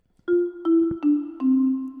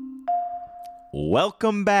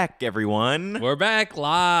Welcome back, everyone, We're back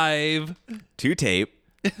live. to tape.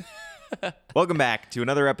 Welcome back to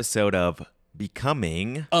another episode of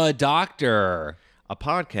Becoming, A doctor. a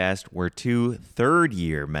podcast where two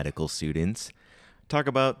third-year medical students talk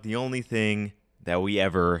about the only thing that we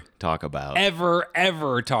ever talk about.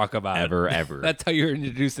 Ever talk about. Ever. That's how you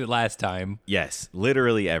introduced it last time. Yes,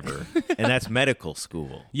 literally ever. And that's medical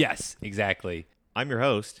school. Yes, exactly. I'm your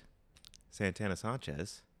host, Santana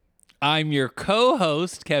Sanchez. I'm your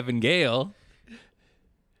co-host, Kevin Gale.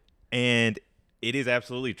 And it is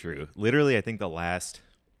absolutely true. Literally, I think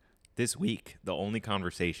this week, the only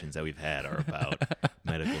conversations that we've had are about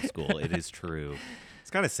medical school. It is true. It's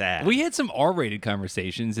kind of sad. We had some R-rated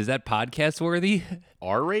conversations. Is that podcast worthy?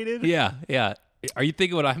 R-rated? Yeah. Are you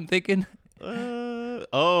thinking what I'm thinking? No.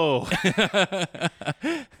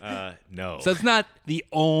 So it's not the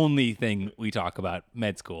only thing we talk about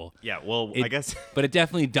med school. Yeah, well, I guess But it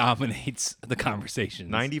definitely dominates the conversations.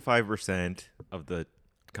 95% of the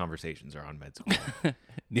conversations are on med school.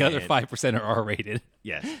 The other 5% are R-rated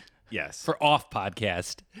Yes. for off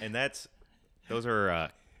podcast. And those are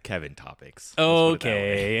Kevin topics.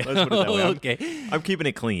 Okay. Let's put it that way. Okay. I'm keeping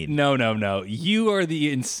it clean. No. You are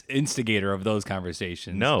the instigator of those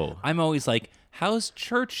conversations. No. I'm always like, how's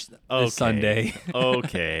church this Okay. Sunday?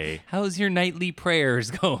 Okay. How's your nightly prayers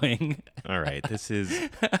going? All right. This is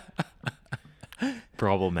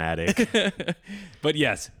problematic. But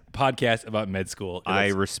yes, podcast about med school. I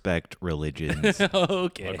respect religions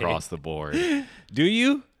Okay. across the board. Do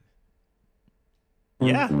you?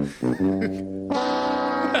 Yeah.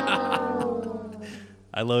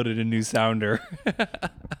 I loaded a new sounder.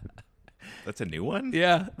 That's a new one?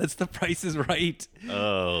 Yeah, that's The Price is Right.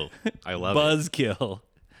 Oh, I love it. Buzzkill.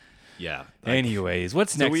 Yeah. Anyways,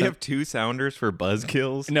 what's So next? we have two sounders for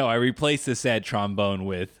buzzkills? No, I replaced the sad trombone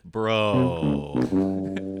with. Bro.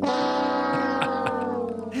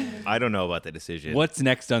 I don't know about the decision. What's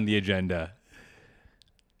next on the agenda?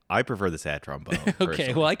 I prefer the sad trombone. Okay,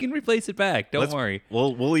 personally. well, I can replace it back. Don't worry.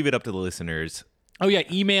 We'll leave it up to the listeners. Oh, yeah,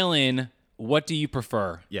 email in. What do you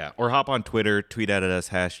prefer? Yeah. Or hop on Twitter, tweet at us,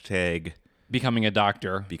 hashtag Becoming a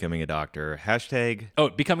doctor. becoming a doctor, hashtag. Oh,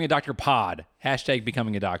 Becoming a Doctor pod. Hashtag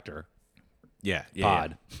Becoming a Doctor. Yeah.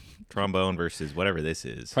 Pod. Yeah. Trombone versus whatever this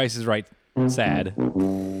is. Price is Right. Sad.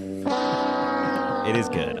 It is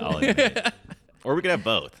good. I'll admit. Or we could have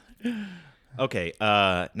both. Okay.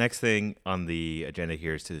 Next thing on the agenda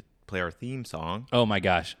here is to play our theme song. Oh, my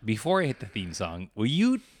gosh. Before I hit the theme song, will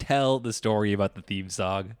you tell the story about the theme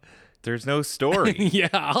song? There's no story. Yeah,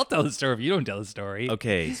 I'll tell the story if you don't tell the story.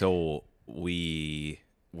 Okay. So we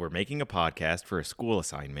were making a podcast for a school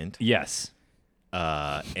assignment. Yes.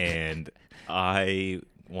 And I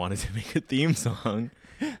wanted to make a theme song.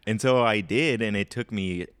 And so I did. And it took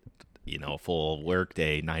me, a full work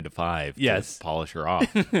day, 9 to 5, Yes. to polish her off.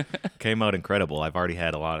 Came out incredible. I've already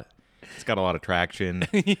had it's got a lot of traction.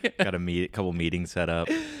 Got a couple meetings set up.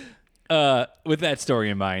 With that story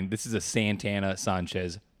in mind, this is a Santana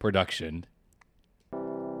Sanchez production.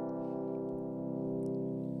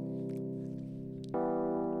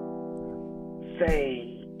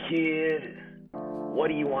 Say, kid, what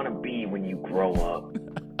do you want to be when you grow up?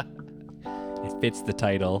 It fits the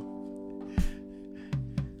title.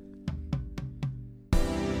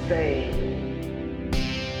 Say,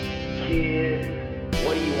 kid,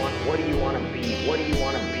 what do you want to be? What do you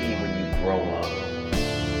want to be when you grow up?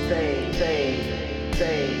 Say.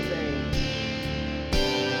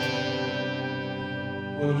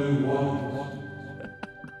 What do you want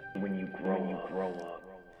when you grow up?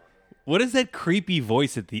 What is that creepy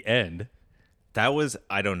voice at the end? That was,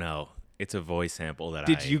 I don't know. It's a voice sample that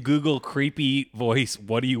Did you Google creepy voice,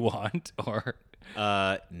 what do you want? Or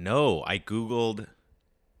No, I Googled.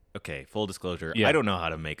 Okay, full disclosure. Yeah. I don't know how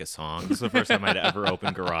to make a song. This is the first time I'd ever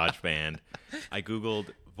opened GarageBand. I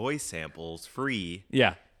Googled voice samples free.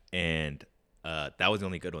 yeah. And that was the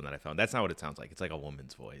only good one that I found. That's not what it sounds like. It's like a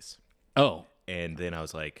woman's voice. Oh. And then I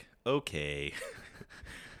was like, okay.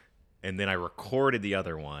 And then I recorded the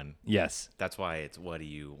other one. Yes. That's why it's what do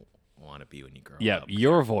you want to be when you grow Yeah, up?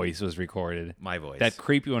 your voice was recorded. My voice. That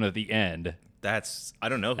creepy one at the end. I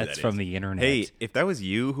don't know who That's that from is. the internet. Hey, if that was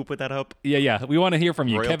you who put that up, Yeah. We want to hear from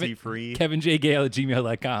you. royalty free.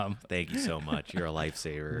 KevinJGale@gmail.com. Thank you so much. You're a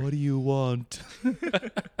lifesaver. do you want?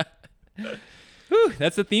 Whew,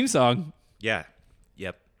 that's the theme song. Yeah.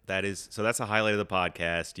 Yep. That's a highlight of the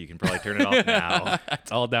podcast. You can probably turn it off now.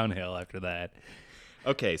 It's all downhill after that.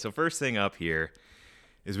 Okay, so first thing up here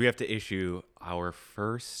is we have to issue our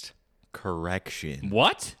first correction.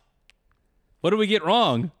 What? What did we get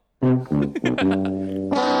wrong?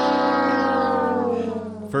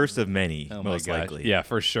 First of many, Oh most my gosh. likely. Yeah,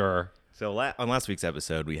 for sure. So on last week's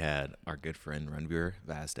episode, we had our good friend Ranveer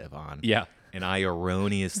Vastev on. Yeah. And I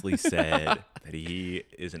erroneously said that he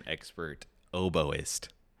is an expert oboist.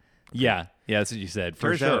 Yeah, that's what you said, for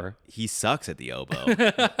Turns out sure. he sucks at the oboe.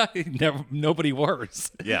 Nobody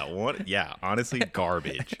worse. Yeah, honestly,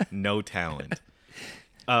 garbage. No talent.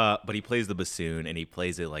 But he plays the bassoon, and he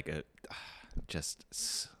plays it like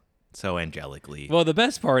so angelically. Well, the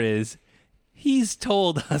best part is he's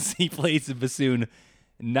told us he plays the bassoon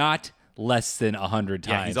not less than 100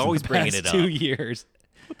 times. Yeah, he's always in the bringing past it 2 up. years.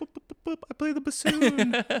 I play the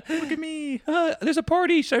bassoon. Look at me. There's a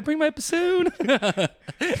party. Should I bring my bassoon? I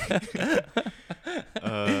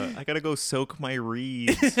gotta go soak my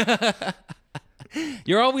reeds.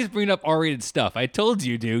 You're always bringing up R-rated stuff. I told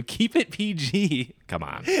you, dude. Keep it PG. Come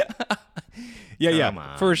on. Yeah, Come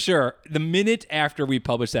on. for sure. The minute after we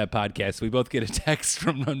publish that podcast, we both get a text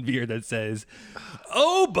from Ranveer that says,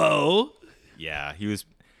 "Oboe." Yeah, he was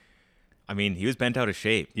bent out of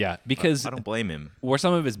shape. Yeah, because I don't blame him. we're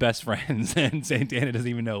some of his best friends, and Santana doesn't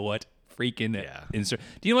even know what freaking instrument.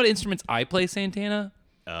 Do you know what instruments I play, Santana?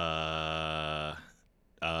 Yeah.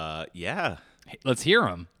 Hey, let's hear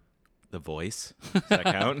them. The voice. Does that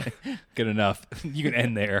count? Good enough. You can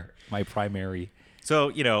end there. My primary.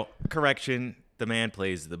 So, correction, the man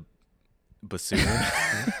plays the bassoon.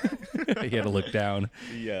 You had to look down.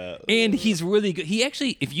 Yeah. And he's really good. He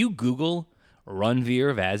actually, if you Google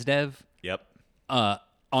Ranveer Vastev Yep.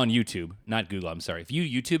 on YouTube, not Google, I'm sorry. If you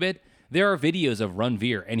YouTube it, there are videos of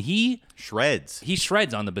Ranveer, and he Shreds.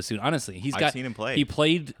 shreds on the bassoon. Honestly, I've seen him play. He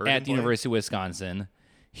played Heard at him the play. University of Wisconsin.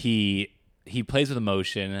 He plays with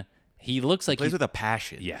emotion. He looks like Plays with a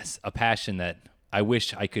passion. yes, a passion that I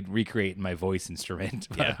wish I could recreate in my voice instrument,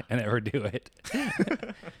 but Yeah. I never do it.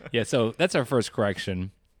 Yeah, so that's our first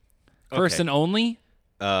correction. First Okay. and only.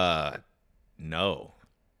 No.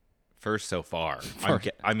 First so far.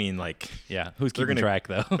 Yeah, who's They're keeping gonna- track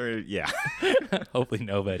though? Yeah. Hopefully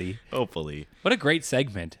nobody. Hopefully. What a great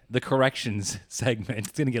segment. The corrections segment.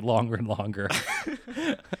 It's going to get longer and longer.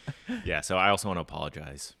 Yeah, so I also want to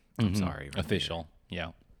apologize. I'm sorry. Official.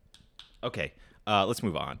 Yeah. Okay. Let's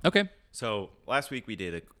move on. Okay. So last week we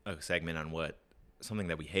did a segment on something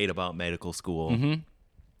that we hate about medical school.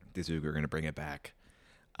 This week we're going to bring it back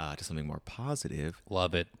to something more positive.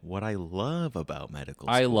 Love it. What I love about medical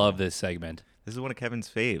school. I love this segment. This is one of Kevin's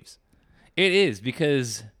faves. It is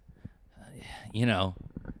because,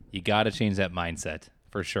 you got to change that mindset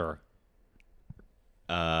for sure.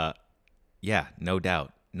 Yeah, no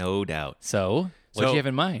doubt. No doubt. So, what do So- you have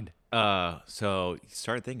in mind? So you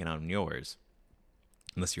start thinking on yours,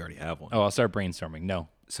 unless you already have one. Oh, I'll start brainstorming. No.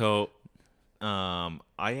 So, I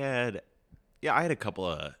had a couple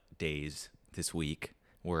of days this week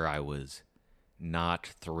where I was not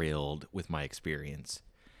thrilled with my experience.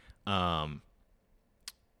 But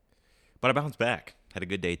I bounced back. Had a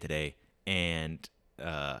good day today, and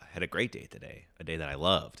had a great day today. A day that I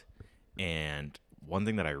loved. And one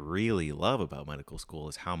thing that I really love about medical school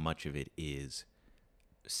is how much of it is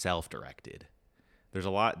self-directed. There's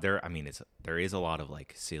a lot there. I mean, there is a lot of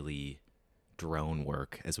like silly drone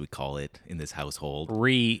work, as we call it in this household.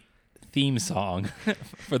 Theme song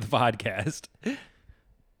for the podcast.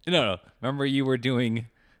 No. Remember you were doing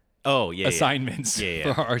Oh yeah, assignments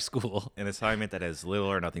Yeah. for our school. An assignment that has little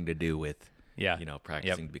or nothing to do with Yeah.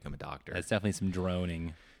 practicing to become a doctor. That's definitely some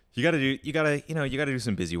droning. You gotta do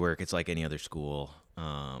some busy work. It's like any other school.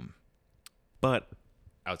 But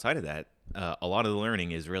outside of that, a lot of the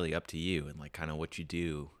learning is really up to you, and like kind of what you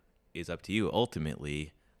do is up to you.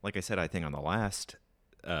 Ultimately, like I said, I think on the last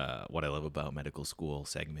what I love about medical school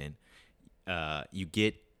segment, you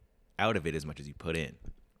get out of it as much as you put in.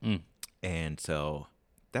 And so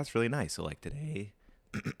that's really nice. So like today,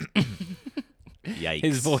 yikes.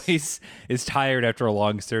 His voice is tired after a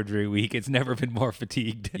long surgery week. It's never been more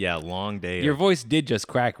fatigued. Yeah, long day. Your voice did just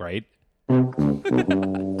crack, right?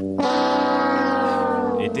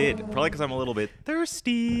 It did. Probably because I'm a little bit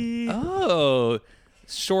thirsty. Oh,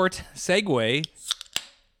 short segue.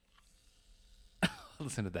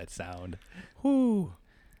 Listen to that sound. Whew.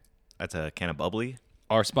 That's a can of bubbly.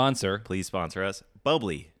 Our sponsor. Please sponsor us.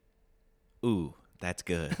 Bubbly. Ooh, that's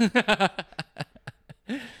good.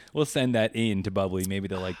 We'll send that in to Bubbly. Maybe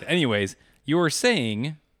they'll like that. Anyways, you were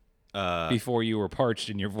saying before you were parched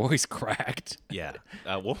and your voice cracked. Yeah.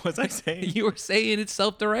 What was I saying? You were saying it's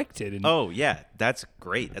self-directed. And Oh, yeah. That's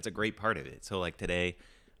great. That's a great part of it. So, like, today,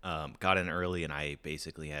 got in early and I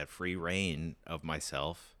basically had free reign of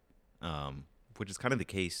myself, which is kind of the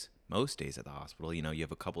case most days at the hospital. You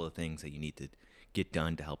have a couple of things that you need to get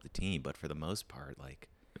done to help the team. But for the most part, like,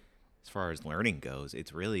 as far as learning goes,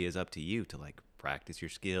 it really is up to you to, like, practice your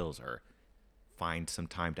skills or find some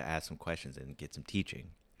time to ask some questions and get some teaching.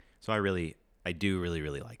 So I do really,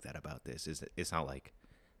 really like that about this. Is it's not like,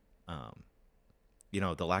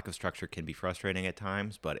 the lack of structure can be frustrating at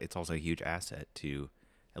times, but it's also a huge asset to,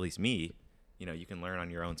 at least me. You can learn on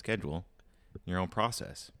your own schedule, your own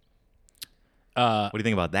process. What do you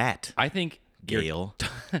think about that? I think Gail.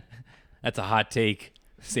 That's a hot take,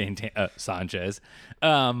 Sanchez.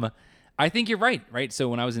 I think you're right. Right. So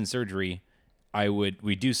when I was in surgery,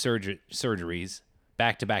 we do surgeries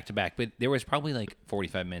back to back to back, but there was probably like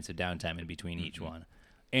 45 minutes of downtime in between each one.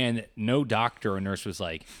 And no doctor or nurse was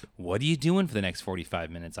like, "What are you doing for the next 45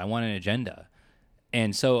 minutes? I want an agenda."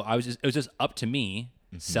 And so it was just up to me,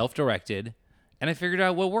 self-directed, and I figured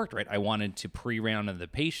out what worked. Right. I wanted to pre-round on the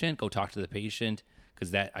patient, go talk to the patient,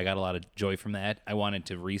 because I got a lot of joy from that. I wanted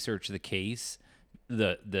to research the case,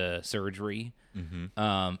 the surgery.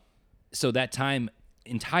 So that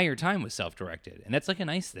entire time was self-directed, and that's like a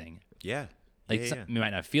nice thing. Yeah. Like yeah. you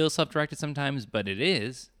might not feel self-directed sometimes, but it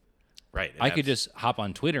is. Right. I could just hop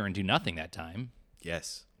on Twitter and do nothing that time.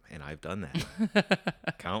 Yes, and I've done that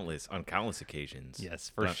on countless occasions.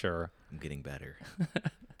 Yes, for sure. I'm getting better.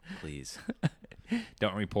 Please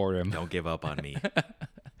Don't report him. don't give up on me.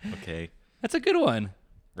 Okay. That's a good one.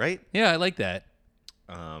 Right? Yeah, I like that.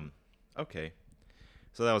 Okay.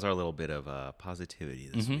 So that was our little bit of positivity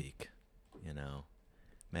this week.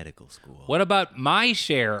 Medical school. What about my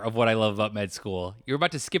share of what I love about med school? You're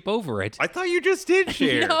about to skip over it. I thought you just did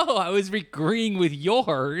share. No, I was agreeing with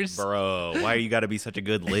yours. Bro, why you got to be such a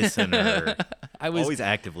good listener? I was always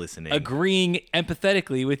active listening. agreeing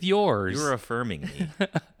empathetically with yours. You were affirming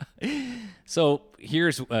me. So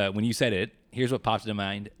here's when you said it. Here's what popped into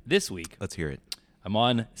mind this week. Let's hear it. I'm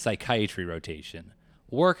on psychiatry rotation,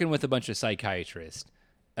 working with a bunch of psychiatrists,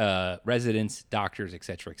 residents, doctors,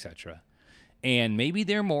 etc., etc. And maybe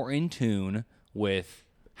they're more in tune with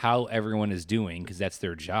how everyone is doing because that's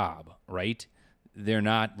their job, right? They're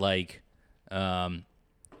not like a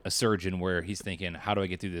surgeon where he's thinking, how do I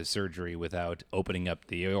get through this surgery without opening up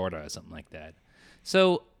the aorta or something like that.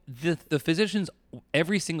 So the physicians,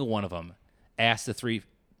 every single one of them, asked the 3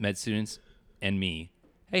 med students and me,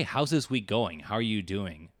 hey, how's this week going? How are you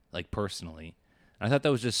doing, like personally? And I thought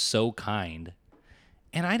that was just so kind.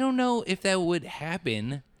 And I don't know if that would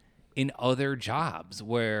happen in other jobs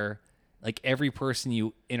where like every person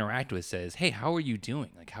you interact with says, hey, how are you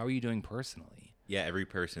doing? Like, how are you doing personally? Yeah, every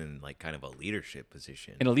person in like kind of a leadership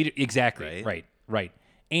position. In a leader, exactly. Right.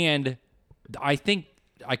 And I think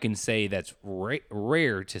I can say that's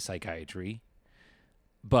rare to psychiatry,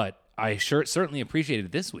 but I certainly appreciated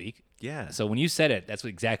it this week. Yeah. So when you said it, that's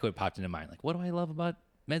exactly what popped into mind. Like, what do I love about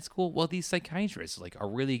med school? Well, these psychiatrists like are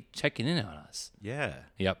really checking in on us. Yeah.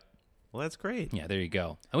 Yep. Well, that's great. Yeah, there you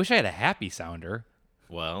go. I wish I had a happy sounder.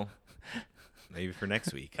 Well, maybe for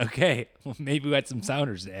next week. Okay. Well, maybe we had some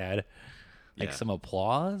sounders to add. Like Yeah. some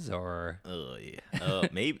applause or Oh, yeah.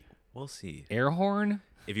 Maybe. We'll see. air horn.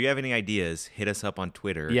 If you have any ideas, hit us up on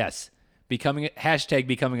Twitter. Yes. Becoming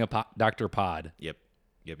a Dr. Pod. Yep.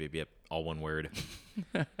 All one word.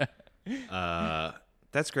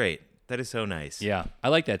 That's great. That is so nice. Yeah. I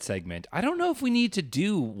like that segment. I don't know if we need to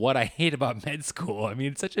do what I hate about med school. I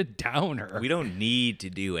mean, it's such a downer. We don't need to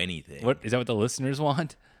do anything. What is that what the listeners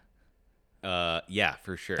want? Yeah,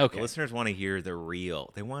 for sure. Okay. The listeners want to hear the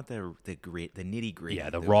real. They want the nitty gritty. Yeah,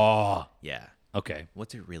 the raw. Yeah. Okay.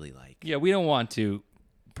 What's it really like? Yeah, we don't want to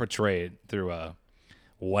portray it through a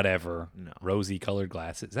whatever rosy colored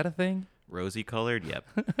glasses. Is that a thing? Rosy colored? Yep.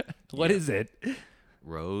 What is it?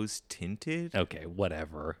 Rose tinted? Okay,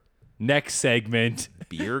 whatever. Next segment.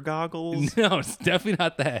 Beer goggles? No, it's definitely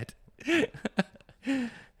not that.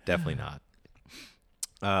 Definitely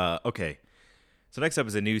not. Okay. So next up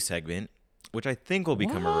is a new segment, which I think will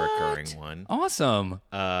become a recurring one. Awesome.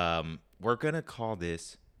 We're going to call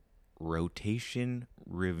this Rotation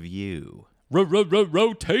Review.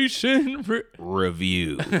 Rotation.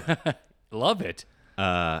 Review. Love it.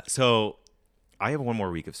 So I have one more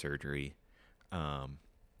week of surgery.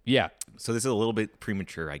 Yeah. So this is a little bit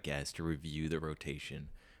premature, I guess, to review the rotation.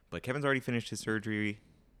 But Kevin's already finished his surgery.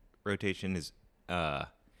 Rotation is, and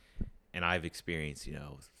I've experienced,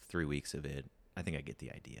 3 weeks of it. I think I get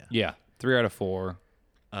the idea. Yeah. 3 out of 4.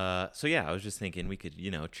 So yeah, I was just thinking we could,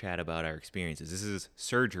 chat about our experiences. This is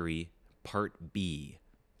surgery part B.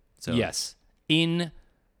 So Yes. In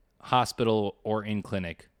hospital or in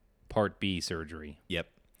clinic, part B surgery. Yep.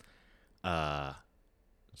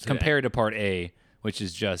 Compared to part A, which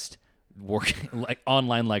is just working like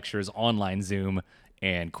online lectures, online Zoom,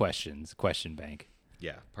 and question bank.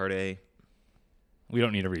 Yeah. Part A. We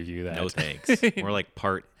don't need to review that. No thanks. More like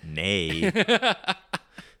part nay.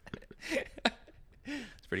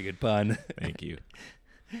 It's pretty good pun. Thank you.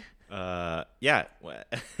 Yeah.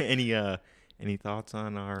 Any thoughts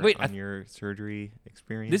on your surgery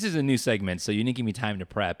experience? This is a new segment, so you didn't give me time to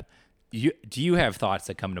prep. Do you have thoughts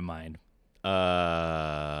that come to mind?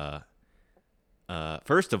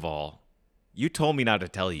 First of all, you told me not to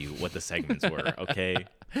tell you what the segments were. Okay.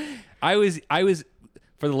 I was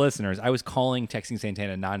for the listeners, I was texting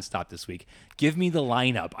Santana nonstop this week. Give me the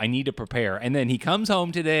lineup. I need to prepare. And then he comes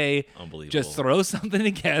home today, Unbelievable. just throws something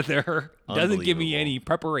together, doesn't give me Unbelievable. any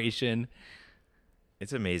preparation.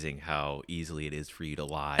 It's amazing how easily it is for you to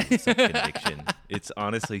lie with such conviction. It's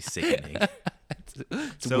honestly sickening.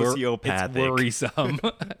 It's Sociopathic. It's worrisome.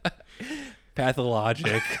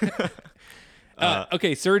 Pathologic.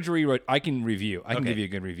 Okay, surgery. I can review. I can give you a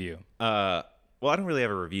good review. Well, I don't really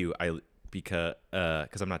have a review. Because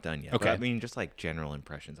I'm not done yet. Okay. But, I mean, just like general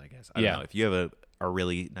impressions, I guess. I Yeah. don't know. If you have a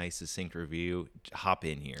really nice, succinct review, hop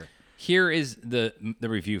in here. Here is the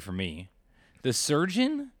review for me. The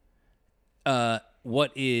surgeon,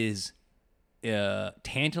 what is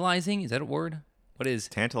tantalizing? Is that a word? What is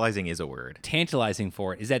Tantalizing is a word. tantalizing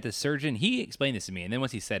for it is that the surgeon, he explained this to me, and then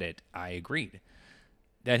once he said it, I agreed.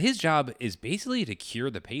 That his job is basically to cure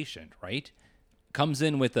the patient, right? Comes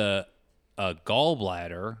in with a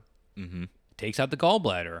gallbladder, takes out the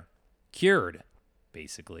gallbladder, cured,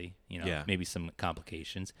 basically. Yeah. Maybe some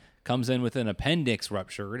complications. Comes in with an appendix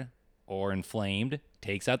ruptured or inflamed,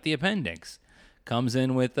 takes out the appendix. Comes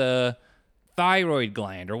in with a thyroid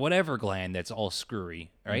gland or whatever gland that's all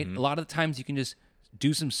screwy, right? A lot of the times you can just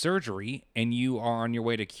do some surgery and you are on your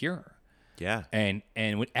way to cure. Yeah. And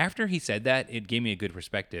after he said that, it gave me a good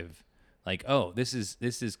perspective. Like, oh, this is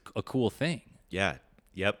a cool thing. Yeah.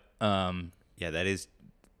 Yep. Yeah,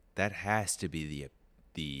 that has to be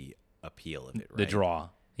the appeal of it, right? The draw.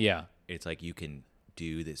 Yeah. It's like you can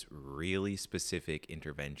do this really specific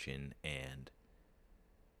intervention and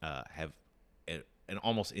have an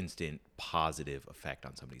almost instant positive effect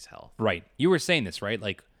on somebody's health. Right. You were saying this, right?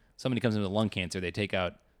 Like somebody comes in with lung cancer, they take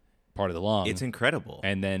out part of the lung. It's incredible.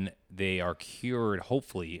 And then they are cured,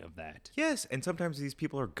 hopefully, of that. Yes, and sometimes these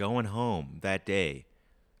people are going home that day,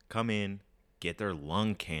 come in, get their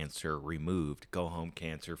lung cancer removed, go home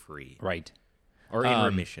cancer free, Right. or in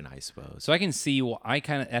remission, I suppose. So I can see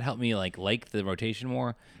that helped me like the rotation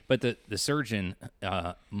more. But the surgeon,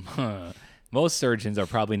 most surgeons are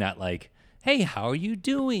probably not like, hey, how are you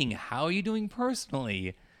doing? How are you doing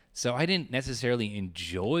personally? So I didn't necessarily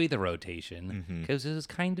enjoy the rotation because it was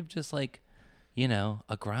kind of just like,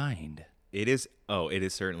 a grind. It is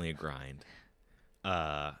certainly a grind.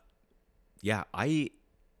 Yeah, I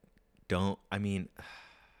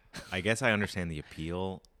guess I understand the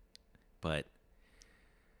appeal, but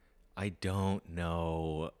I don't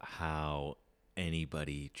know how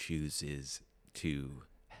anybody chooses to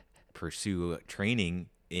pursue training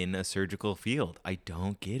in a surgical field. I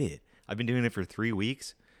don't get it. I've been doing it for 3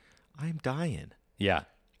 weeks. I'm dying. Yeah.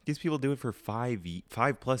 These people do it for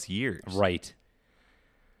 5+ years. Right.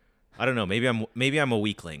 I don't know. Maybe I'm a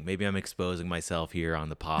weakling. Maybe I'm exposing myself here on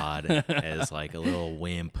the pod as like a little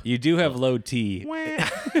wimp. You do have low T.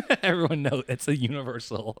 Everyone knows it's a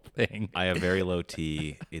universal thing. I have very low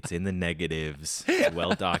T. It's in the negatives. It's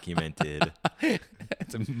well documented.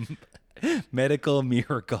 It's a medical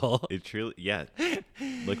miracle. It truly, yeah.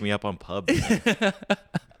 Look me up on Pub.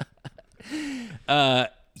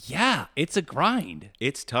 Yeah, it's a grind.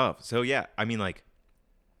 It's tough. So yeah, I mean, like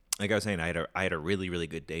I was saying, I had a really, really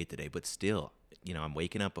good day today, but still, I'm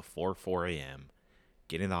waking up before 4 a.m.,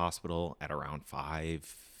 getting to the hospital at around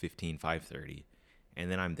 5:15, 5:30, and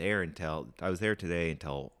then I was there today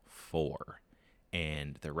until 4,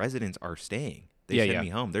 and the residents are staying. They sent me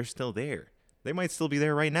home. They're still there. They might still be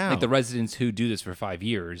there right now. Like the residents who do this for 5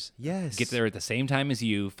 years. Yes. Get there at the same time as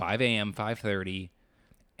you, 5 a.m., 5:30,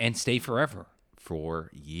 and stay forever. For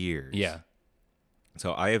years. Yeah.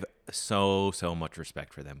 So I have so much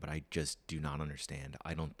respect for them, but I just do not understand.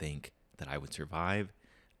 I don't think that I would survive.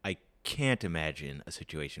 I can't imagine a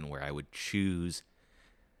situation where I would choose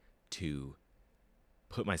to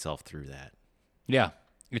put myself through that. Yeah.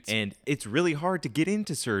 And it's really hard to get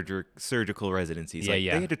into surgical residencies. Yeah, Like,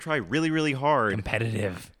 yeah. They had to try really, really hard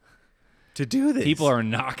competitive. to do this. People are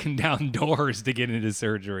knocking down doors to get into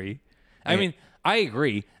surgery. I mean, I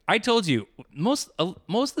agree. I told you most of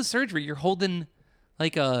the surgery you're holding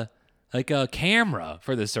like a camera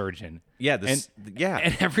for the surgeon. Yeah,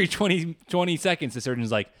 And every 20 seconds the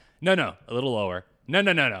surgeon's like, "No, a little lower. No,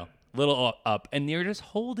 a little up." And you're just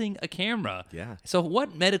holding a camera. Yeah. So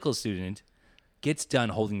what medical student gets done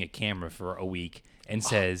holding a camera for a week and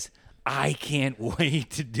says, "I can't wait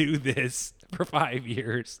to do this for 5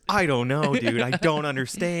 years. I don't know, dude. I don't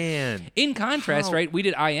understand. In contrast, How? right? We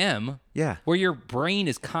did IM, Yeah. where your brain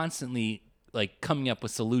is constantly like coming up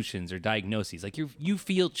with solutions or diagnoses. Like you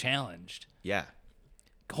feel challenged. Yeah.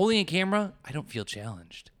 Holding a camera, I don't feel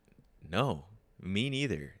challenged. No, me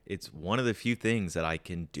neither. It's one of the few things that I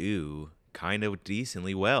can do kind of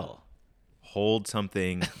decently well. Hold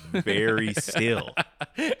something very still.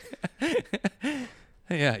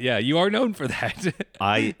 Yeah, you are known for that.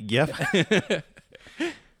 Yep.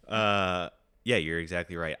 Yeah, you're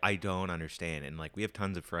exactly right. I don't understand. And like, we have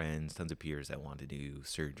tons of friends, tons of peers that want to do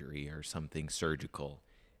surgery or something surgical.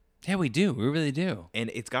 Yeah, we do. We really do.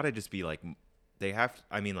 And it's got to just be like,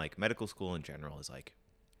 like medical school in general is like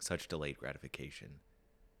such delayed gratification.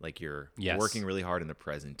 Like you're Yes. working really hard in the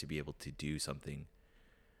present to be able to do something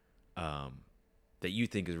that you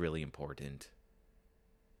think is really important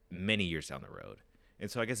many years down the road. And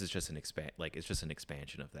so I guess it's just an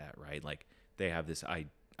expansion of that, right? Like they have this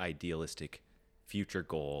idealistic future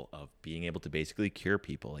goal of being able to basically cure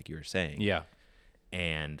people, like you were saying. Yeah.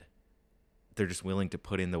 And they're just willing to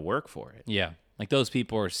put in the work for it. Yeah. Like those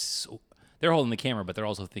people are they're holding the camera, but they're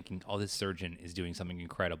also thinking, oh, this surgeon is doing something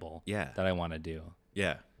incredible Yeah. that I want to do.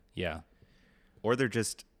 Yeah. Yeah. Or they're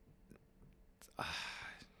just,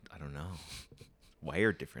 I don't know,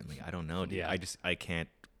 wired differently. I don't know, dude. Yeah.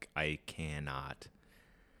 I cannot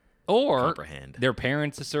Or comprehend. their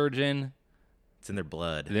parents a surgeon. It's in their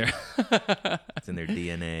blood. They're It's in their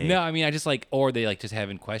DNA. No, I mean, I just like, or they like just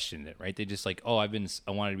haven't questioned it, right? They just like, oh, I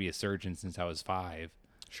wanted to be a surgeon since I was 5.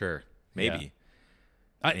 Sure. Maybe.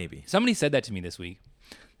 Yeah. Maybe. Somebody said that to me this week.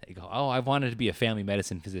 They go, oh, I've wanted to be a family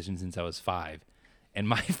medicine physician since I was 5. And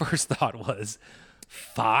my first thought was,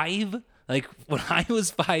 5? Like when I was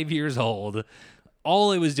 5 years old,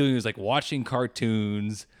 all I was doing was like watching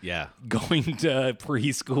cartoons, Yeah. going to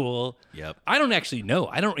preschool. Yep. I don't actually know.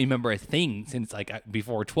 I don't remember a thing since like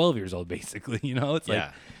before 12 years old, basically. You know, it's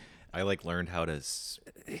Yeah. I like learned how to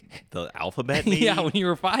the alphabet. Maybe? yeah, when you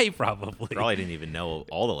were 5, probably. Probably didn't even know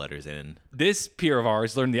all the letters in. This peer of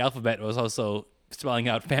ours learned the alphabet and was also spelling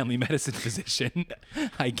out family medicine physician,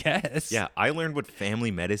 I guess. Yeah, I learned what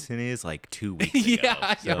family medicine is like 2 weeks ago.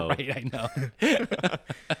 yeah, so. right. I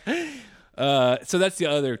know. So that's the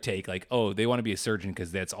other take. Like, oh, they want to be a surgeon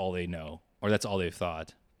because that's all they know, or that's all they've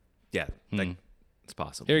thought. Yeah, it's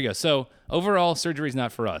possible. Here you go. So overall, surgery's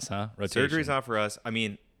not for us, huh? Rotation. Surgery's not for us. I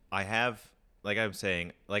mean, I have, like I was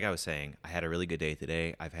saying, I had a really good day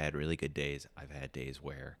today. I've had really good days. I've had days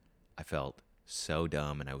where I felt so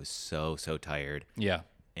dumb and I was so tired. Yeah.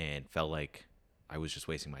 And felt like I was just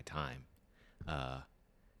wasting my time.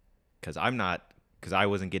 Because I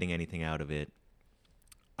wasn't getting anything out of it.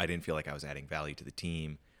 I didn't feel like I was adding value to the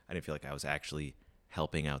team. I didn't feel like I was actually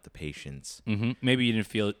helping out the patients. Mm-hmm. Maybe you didn't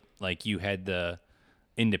feel like you had the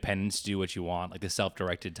independence to do what you want, like the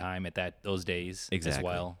self-directed time at those days as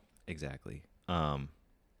well. Exactly.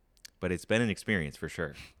 But it's been an experience for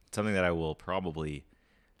sure. Something that I will probably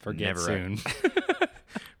Forget never soon.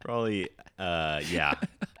 probably, yeah.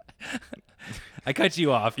 I cut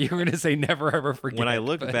you off. You were going to say never ever forget. When I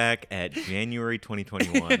look back at January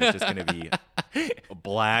 2021, it's just going to be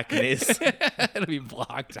blackness, it'll be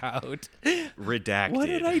blocked out. redacted. What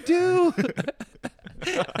did I do?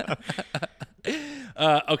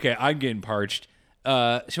 Okay, I'm getting parched.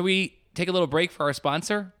 Shall we take a little break for our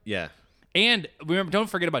sponsor? Yeah. And remember, don't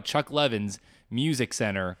forget about Chuck Levin's Music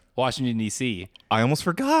Center, Washington, D.C. I almost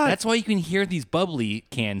forgot. That's why you can hear these bubbly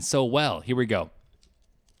cans so well. Here we go.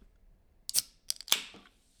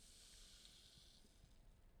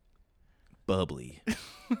 bubbly.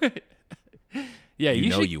 Yeah, You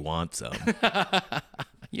know should, you want some.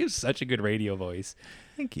 you have such a good radio voice.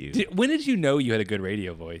 Thank you. When did you know you had a good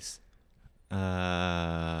radio voice?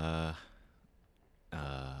 I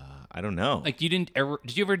don't know. Like, did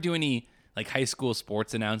you ever do any like high school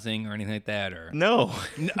sports announcing or anything like that? Or no.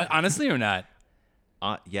 Honestly, or not?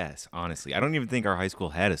 Yes, honestly. I don't even think our high school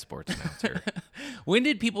had a sports announcer. When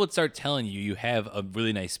did people start telling you have a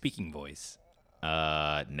really nice speaking voice?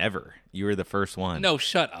 Never. You were the first one. No,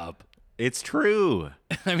 shut up. It's true.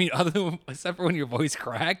 I mean, except for when your voice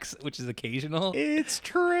cracks, which is occasional. It's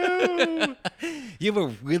true. You have a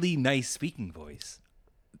really nice speaking voice.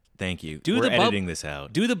 Thank you. Do We're the editing this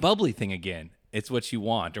out. Do the bubbly thing again. It's what you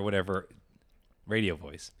want or whatever. Radio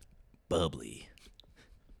voice. Bubbly.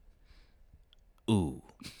 Ooh,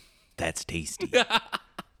 that's tasty.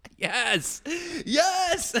 Yes.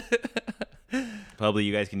 Yes. Bubbly,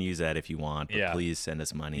 you guys can use that if you want, but Yeah. please send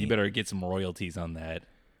us money. You better get some royalties on that.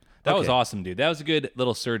 That was Okay. awesome, dude. That was a good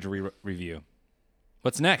little surgery review.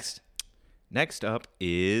 What's next? Next up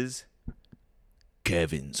is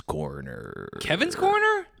Kevin's Corner. Kevin's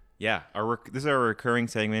Corner? Yeah, this is our recurring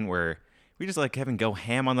segment where we just let Kevin go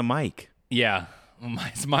ham on the mic. Yeah,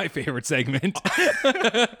 it's my favorite segment.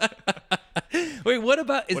 Wait, what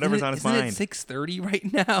about Whatever's on his isn't it mind. 6:30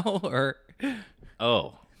 right now? Or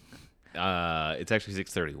It's actually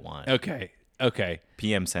 6:31 okay.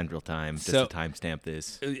 p.m. Central Time. Just So- to timestamp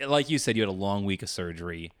this. Like you said, you had a long week of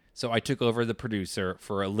surgery, so I took over the producer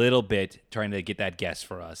for a little bit, trying to get that guest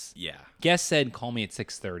for us. Yeah. Guest said, "Call me at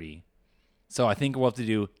 6:30." So I think we'll have to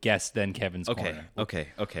do guest then Kevin's Okay. corner.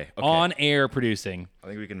 Okay. On air producing. I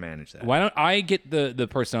think we can manage that. Why don't I get the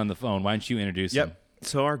person on the phone? Why don't you introduce him? Yep.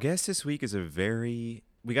 So our guest this week is we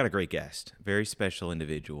got a great guest, very special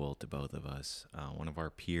individual to both of us. One of our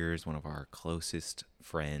peers, one of our closest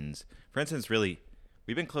friends. For instance, really,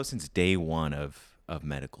 we've been close since day one of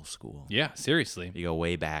medical school. Yeah, seriously. You go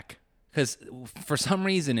way back. Because for some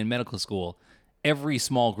reason in medical school, every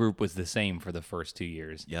small group was the same for the first 2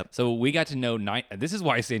 years. Yep. So we got to know this is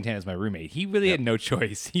why Santana's my roommate. He really had no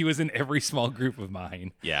choice. He was in every small group of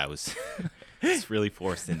mine. Yeah, I was really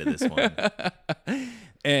forced into this one.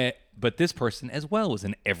 But this person as well was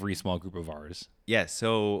in every small group of ours. Yeah,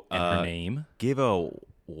 so And her name. give a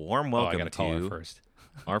warm Oh, I welcome got to call her to first.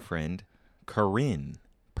 our friend Corinne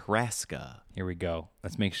Praska, Here we go.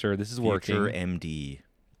 Let's make sure this is working. future MD.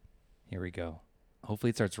 Here we go. Hopefully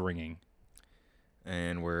it starts ringing.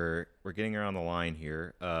 And we're getting her on the line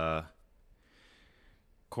here.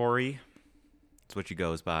 Corey, that's what she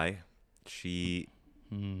goes by. She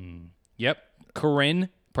Yep. Corinne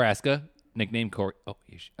Praska, nickname Corey. Oh,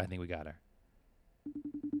 I think we got her.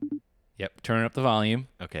 Yep. Turning up the volume.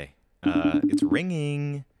 okay. It's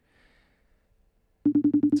ringing.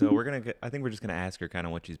 So I think we're just gonna ask her kind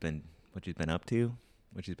of what she's been up to,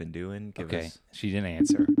 what she's been doing. Give Okay. us She didn't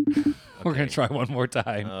answer. We're going to try one more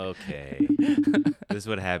time. Okay. This is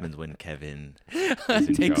what happens when Kevin is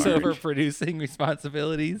in Takes charge. over producing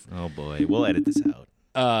responsibilities. Oh boy, we'll edit this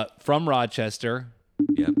out. From Rochester.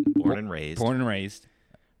 Yep, born and raised. Born and raised.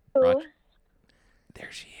 Roch-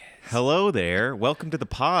 There she is. Hello there. Welcome to the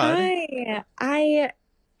pod. Hi. I,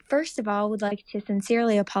 first of all, would like to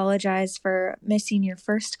sincerely apologize for missing your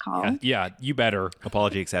first call. Yeah, you better.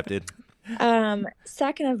 Apology accepted.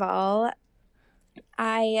 Second of all,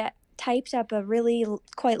 I typed up a really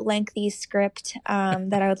quite lengthy script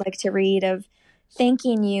that I would like to read of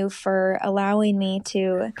thanking you for allowing me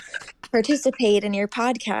to participate in your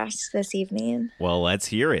podcast this evening. Well, let's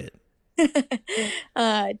hear it.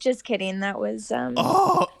 Just kidding. That was,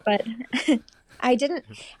 Oh, but I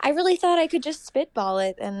really thought I could just spitball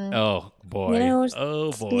it and Oh, boy. You know,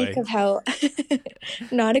 oh, boy. speak of how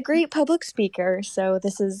not a great public speaker. So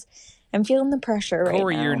I'm feeling the pressure right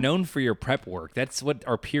Corey, now. you're known for your prep work. That's what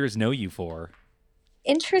our peers know you for.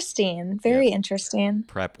 Interesting. Very interesting.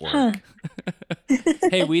 prep work. Huh.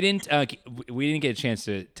 Hey, we didn't get a chance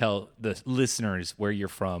to tell the listeners where you're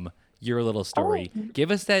from, your little story.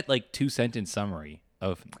 Give us that 2-sentence summary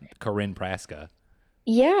of Corinne Praska.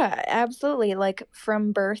 Yeah, absolutely. Like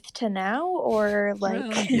from birth to now, or like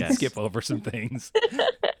Well, you Yes. skip over some things.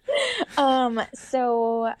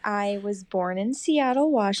 So I was born in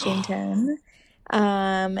Seattle, Washington.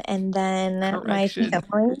 And then my Correction.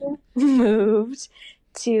 family moved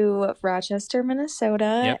to Rochester,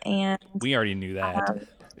 Minnesota, Yep. and We already knew that.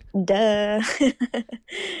 duh.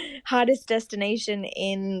 Hottest destination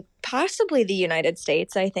in possibly the United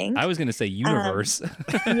States, I think. I was going to say universe.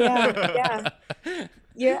 Yeah.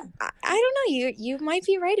 Yeah. I don't know. You might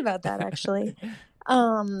be right about that actually.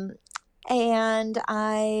 And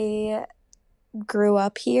I grew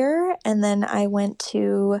up here, and then I went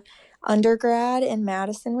to undergrad in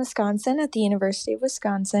Madison, Wisconsin at the University of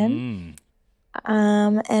Wisconsin.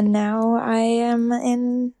 And now I am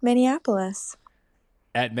in Minneapolis.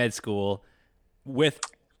 At med school with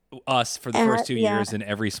us for the first 2 years in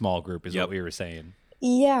every small group is Yep. what we were saying.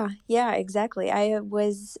 Yeah, exactly. I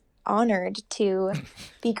was honored to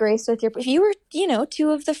be graced with your. You were,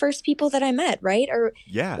 two of the first people that I met, right? Or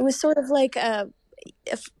Yeah. it was sort of like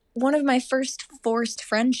one of my first forced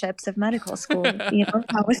friendships of medical school.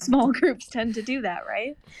 How small groups tend to do that,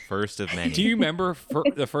 right? First of many. Do you remember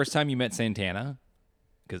the first time you met Santana?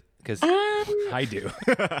 Because I do.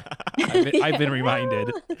 I've been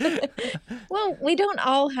reminded. Well, we don't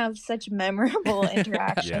all have such memorable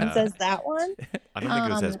interactions Yeah. as that one. I don't think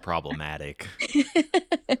it was as problematic.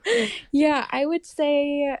 Yeah, I would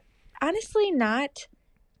say honestly not.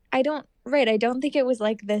 I don't think it was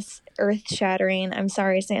like this earth-shattering. I'm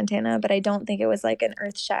sorry, Santana, but I don't think it was like an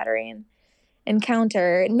earth-shattering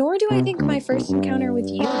encounter. Nor do I think my first encounter with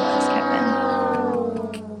you was,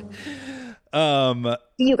 Kevin. Do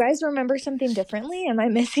you guys remember something differently? Am I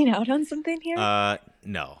missing out on something here?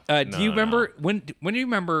 No. Do you remember when do you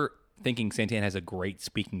remember thinking Santana has a great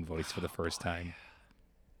speaking voice for the first time?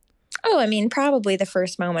 Oh, I mean, probably the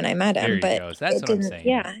first moment I met him, There you but go. That's it what I'm didn't. saying.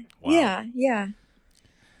 Yeah, Wow. yeah.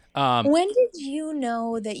 When did you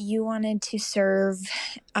know that you wanted to serve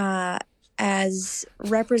as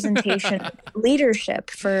representation leadership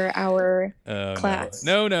for our class?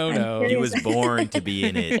 No. I'm He was born to be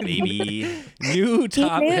in it, baby. New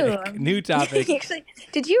topic. knew. New topic. Actually,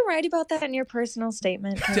 did you write about that in your personal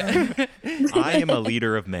statement, Kevin? I am a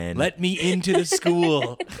leader of men. Let me into the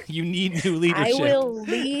school. You need new I leadership. will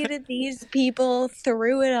lead these people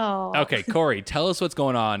through it all. Okay, Corey, tell us what's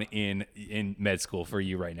going on in med school for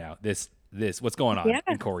you right now. This what's going on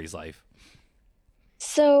in Corey's life?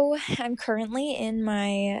 So I'm currently in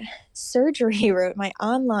my my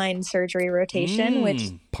online surgery rotation, which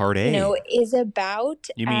Part A. is about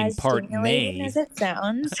You mean as part stimulating nay? as it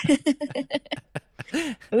sounds.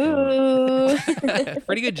 Ooh.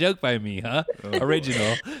 Pretty good joke by me, huh?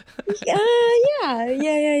 Original.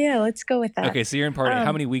 Yeah. Let's go with that. Okay, so you're in part A.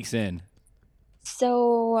 How many weeks in?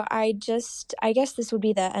 So I guess this would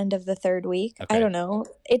be the end of the third week. Okay. I don't know.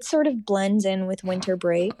 It sort of blends in with winter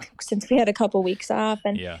break since we had a couple weeks off,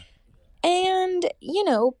 and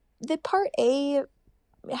the part A,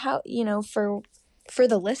 how for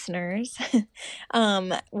the listeners,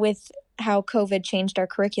 with how COVID changed our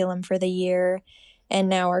curriculum for the year, and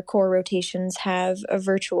now our core rotations have a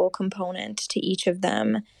virtual component to each of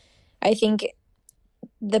them. I think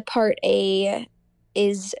the part A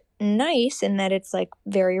is nice in that it's like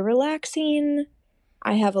very relaxing.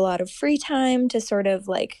 I have a lot of free time to sort of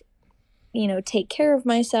take care of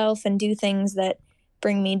myself and do things that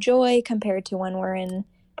bring me joy compared to when we're in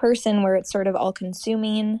person where it's sort of all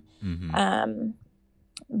consuming.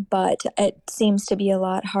 But it seems to be a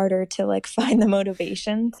lot harder to find the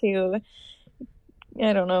motivation to,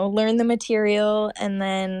 I don't know, learn the material. And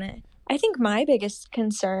then I think my biggest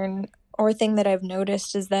concern or thing that I've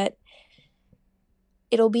noticed is that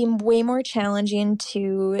it'll be way more challenging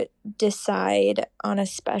to decide on a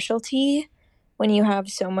specialty when you have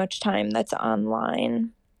so much time that's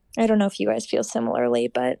online. I don't know if you guys feel similarly,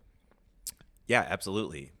 but Yeah,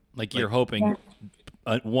 absolutely. You're hoping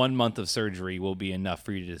 1 month of surgery will be enough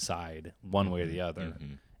for you to decide one way or the other.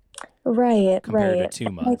 Right. Compared to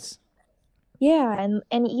 2 months. And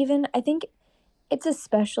even I think it's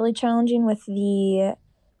especially challenging with the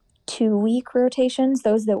 2-week rotations,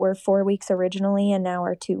 those that were 4 weeks originally and now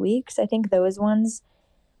are 2 weeks. I think those ones,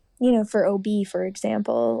 for OB, for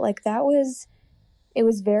example, it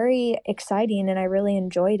was very exciting and I really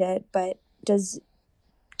enjoyed it. But does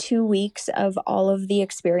 2 weeks of all of the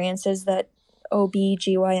experiences that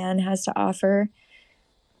OB/GYN has to offer,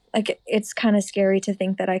 it's kind of scary to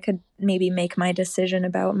think that I could maybe make my decision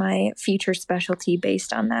about my future specialty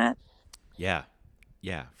based on that. Yeah,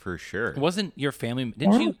 for sure. Wasn't your family?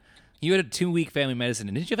 Didn't you had a 2-week family medicine,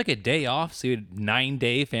 and didn't you have a day off? So you had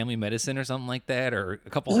 9-day family medicine or something like that, or a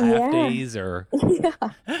couple half days, or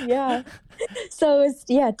yeah. So it was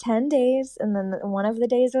 10 days, and then one of the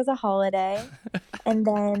days was a holiday, and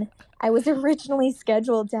then I was originally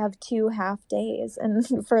scheduled to have 2 half days,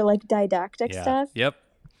 and for didactic stuff. Yep.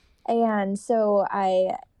 And so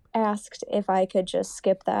I asked if I could just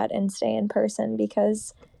skip that and stay in person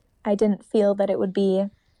because I didn't feel that it would be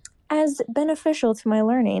as beneficial to my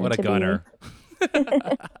learning. What a gunner.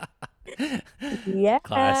 Yeah.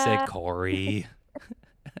 Classic Corey.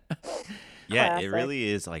 Yeah, Classic. it really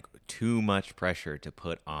is too much pressure to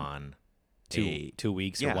put on 2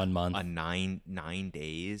 weeks or 1 month. A nine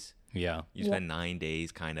days. Yeah. You spend 9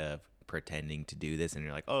 days kind of pretending to do this and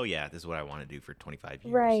you're like, oh yeah, this is what I want to do for 25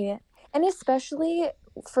 years. Right. And especially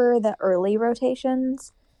for the early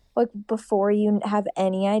rotations, before you have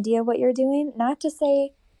any idea what you're doing, not to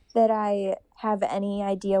say that I have any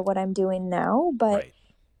idea what I'm doing now, but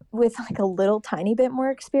with a little tiny bit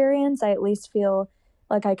more experience, I at least feel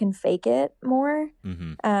like I can fake it more.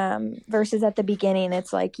 Versus at the beginning,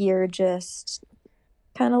 it's you're just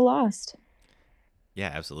kind of lost.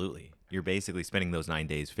 Yeah, absolutely. You're basically spending those 9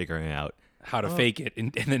 days figuring out how to fake it,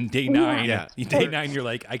 and then day 9, day 9, you're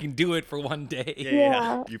like, I can do it for one day.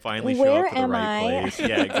 Yeah. You finally show Where up to the am right I? place.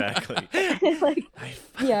 Yeah, exactly.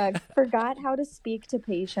 Forgot how to speak to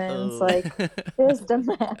patients. Just a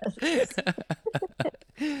mess.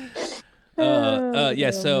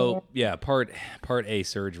 Part A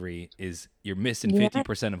surgery is you're missing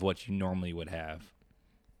 50% of what you normally would have.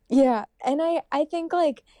 Yeah, and I think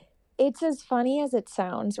it's as funny as it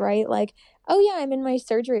sounds, right? Oh yeah, I'm in my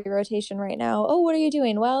surgery rotation right now. Oh, what are you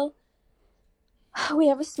doing? Well, we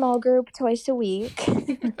have a small group twice a week.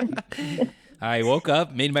 I woke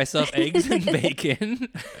up, made myself eggs and bacon.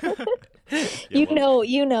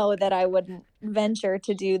 You know that I wouldn't venture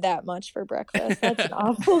to do that much for breakfast. That's an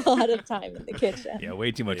awful lot of time in the kitchen. Yeah,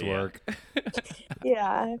 way too much Yeah. work.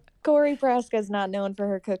 Yeah. Corey Praska is not known for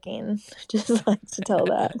her cooking. Just like to tell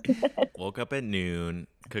that. Woke up at noon,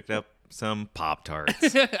 cooked up some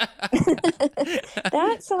Pop-Tarts.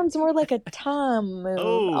 That sounds more like a Tom move.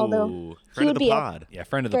 Although Oh, he friend of would the be pod. Yeah,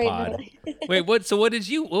 friend of the great pod. with- Wait, what? So what did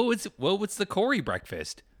you? What's the Corey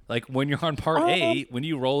breakfast like when you're on part A? When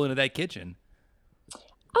you roll into that kitchen?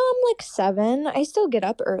 like 7. I still get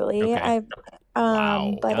up early. Okay.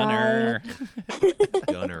 Wow, But Gunner.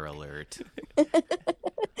 Gunner alert.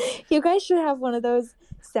 you guys should have one of those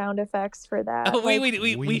sound effects for that. Oh, wait,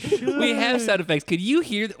 like- we have sound effects. Could you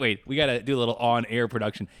hear? Wait, we gotta do a little on-air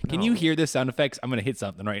production. Can you No. hear the sound effects? I'm gonna hit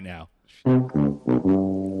something right now. Did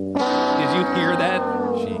you hear that?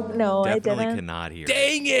 She No, I definitely didn't. cannot hear.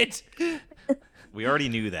 Dang it! We already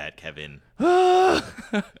knew that, Kevin.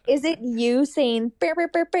 Is it you saying "Bear, bear,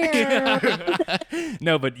 bear, bear"?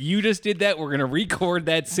 No, but you just did that. We're gonna record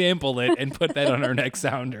that, sample it, and put that on our next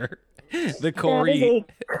sounder. The That Corey. is a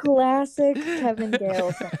classic Kevin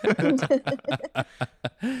Gale sound.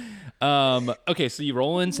 Okay, so you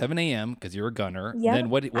roll in 7 a.m. because you're a gunner. Yep, Then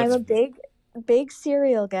what? I'm What's, a big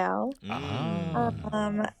cereal gal.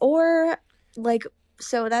 Ah. Or like,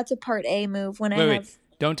 so that's a part A move when I Wait, have,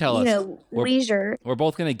 don't tell you us. know, leisure. We're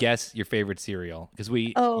both gonna guess your favorite cereal because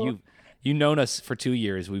Oh. you've known us for 2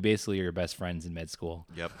 years. We basically are your best friends in med school.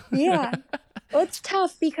 Yep. Yeah. Well, it's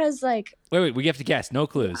tough because like, Wait, we have to guess. No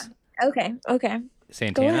clues. okay.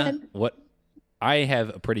 Santana. ahead. What? I have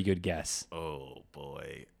a pretty good guess Oh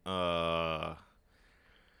boy.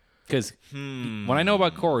 because when I know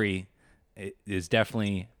about Corey, it is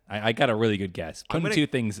definitely I got a really good guess. I'm Putting gonna- two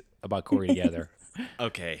things about Corey together.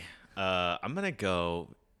 Okay. I'm gonna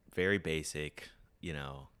go very basic. You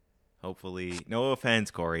know, hopefully, no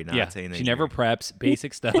offense, Corey. Not Yeah, saying that she never you're- preps.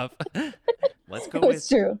 Basic stuff. Let's go That's with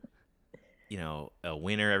true. a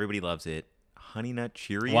winner. Everybody loves it. Honey Nut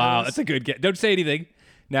Cheerios. Wow, that's a good guess. Don't say anything.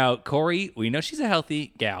 Now, Corey, we know she's a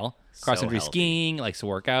healthy gal. So Cross country healthy. skiing, likes to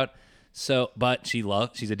work out. So, but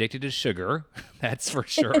she's addicted to sugar. That's for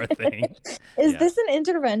sure a thing. Is Yeah. this an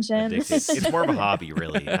intervention? Addicted. It's more of a hobby,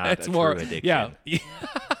 really, not It's a more, true addiction. yeah.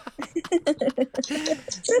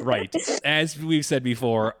 Right. As we've said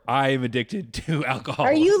before, I am addicted to alcohol.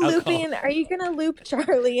 Are you Alcohol. looping? Are you gonna loop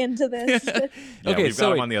Charlie into this? Yeah, Okay, we've so got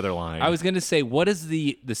him wait. on the other line. I was going to say, what is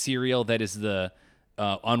the cereal that is the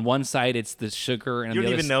on one side it's the sugar and You on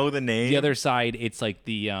don't the even other, know the name. the other side it's like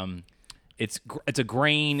the it's a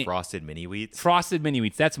grain Frosted Mini Wheats. frosted mini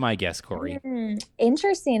wheats. That's my guess, Corey.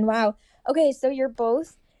 Interesting. Wow. Okay, so you're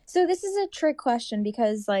both. So this is a trick question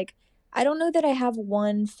because, like, I don't know that I have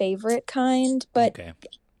one favorite kind, but Okay.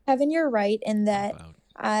 Kevin, you're right in that About-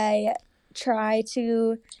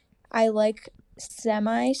 I like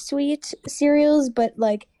semi-sweet cereals, but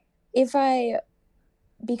like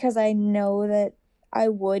because I know that I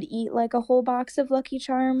would eat like a whole box of Lucky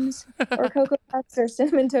Charms or Cocoa Puffs or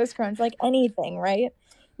Cinnamon Toast Crunch, like anything, right?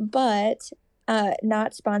 But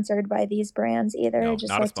not sponsored by these brands either. No, Just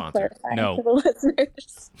not a like sponsor. to clarify No. to the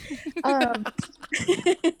listeners.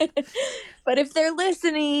 But if they're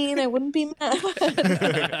listening, I wouldn't be mad.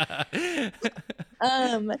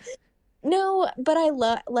 No, but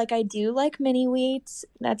I do like mini wheats.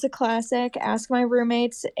 That's a classic. Ask my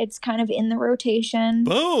roommates. It's kind of in the rotation.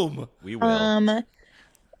 Boom. We will. Honey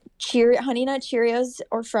Nut Cheerios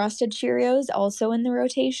or Frosted Cheerios also in the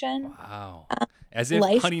rotation. Wow. As if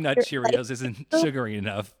Life- Honey Nut Cheerios isn't sugary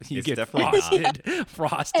enough. You It's get definitely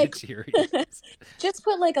frosted Cheerios. Just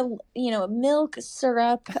put like a milk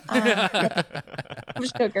syrup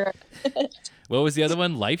sugar. What was the other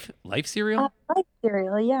one? Life cereal? I like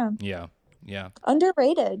cereal, yeah. Yeah.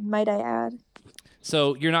 Underrated, might I add.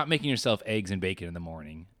 So you're not making yourself eggs and bacon in the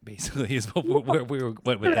morning, basically, is where we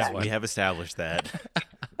went with that one. We have established that.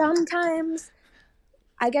 Sometimes,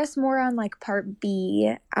 I guess more on like part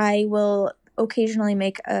B, I will occasionally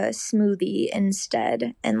make a smoothie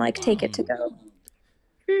instead and like take it to go.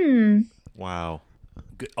 Wow.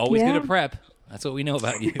 Always Yeah. good at prep. That's what we know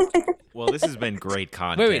about you. Well, this has been great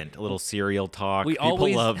content. A little cereal talk. We People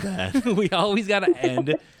always love that. we always got to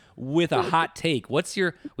end with a hot take.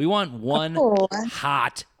 We want one Oh.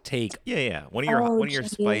 hot take. Yeah. One Oh, of your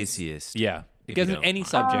geez. spiciest. Yeah. If Because you of don't any mind.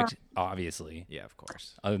 subject, obviously, Yeah, of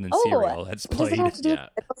course. other than Oh, cereal that's Does it played. have to do Yeah.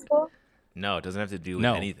 with middle school? No, it doesn't have to do with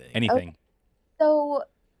No, anything. anything. So,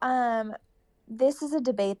 this is a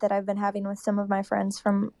debate that I've been having with some of my friends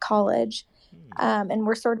from college, and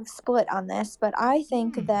we're sort of split on this. But I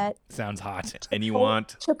think that Sounds hot. And you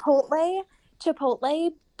want Chipotle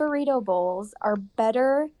Chipotle burrito bowls are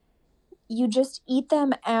better. You just eat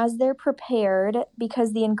them as they're prepared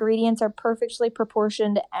because the ingredients are perfectly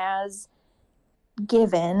proportioned as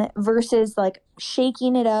given versus like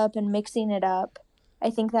shaking it up and mixing it up. I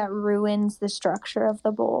think that ruins the structure of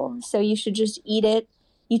the bowl. So you should just eat it.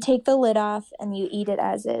 You take the lid off and you eat it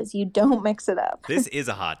as is. You don't mix it up. This is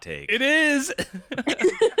a hot take. It is.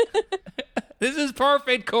 This is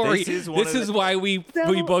perfect, Corey. This is why we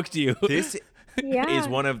booked you. This Yeah. is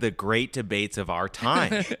one of the great debates of our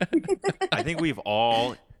time. I think we've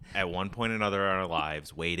all, at one point or another in our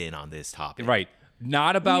lives, weighed in on this topic. Right.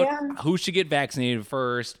 Not about Yeah. who should get vaccinated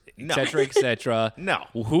first, No. et cetera, et cetera. No.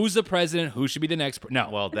 Who's the president? Who should be the next? No.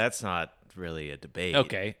 Well, that's not really a debate.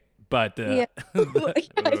 Okay. But Yeah.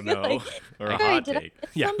 I don't know. Like, Or a Sorry, hot did I take.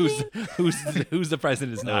 yeah, who's the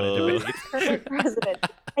president is not a debate. perfect president.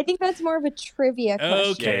 I think that's more of a trivia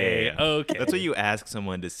question. Okay. Yeah. Okay. That's what you ask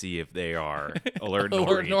someone to see if they are alert and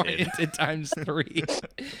Or oriented. times 3.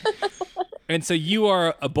 And so you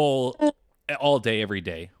are a bowl all day, every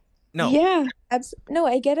day. No, Yeah. No,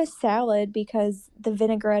 I get a salad because the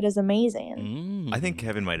vinaigrette is amazing. Mm. I think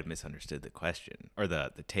Kevin might have misunderstood the question or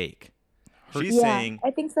the take. She's Yeah, saying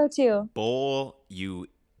I think so too. bowl. You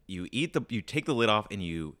take the lid off and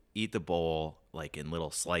you eat the bowl like in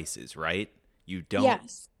little slices, right? You don't.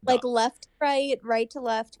 Yes. No. Like left, right to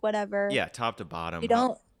left, whatever. Yeah, top to bottom. You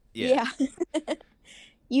don't. Yeah. Yeah.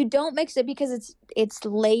 You don't mix it because it's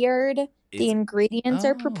layered. The It's- ingredients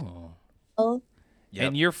are Oh. proportional. Yep.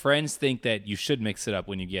 And your friends think that you should mix it up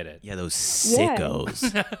when you get it. Yeah, those Yeah.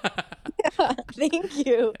 sickos. Thank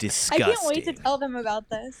you. Disgusting. I can't wait to tell them about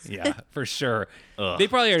this. Yeah, for sure. Ugh. They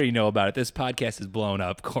probably already know about it. This podcast is blown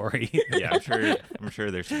up, Corey. Yeah, I'm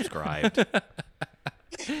sure they're subscribed.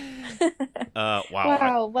 Wow.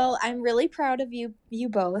 Wow. Well, I'm really proud of you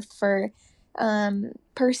both for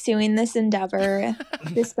pursuing this endeavor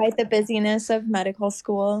despite the busyness of medical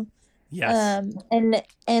school. Yes. And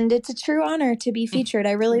it's a true honor to be featured.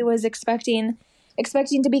 I really was expecting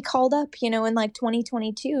to be called up, in like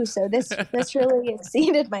 2022. So this really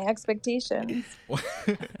exceeded my expectations. Well,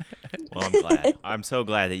 I'm glad. I'm so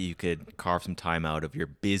glad that you could carve some time out of your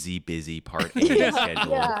busy Part A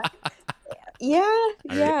schedule.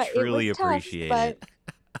 Yeah. truly it was tough, appreciate it.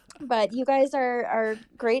 But you guys are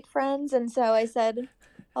great friends, and so I said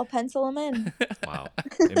I'll pencil them in. Wow.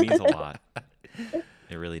 It means a lot.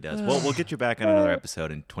 It really does. Well, we'll get you back on another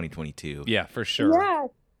episode in 2022. Yeah, for sure. Yeah,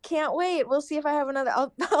 can't wait. We'll see if I have another.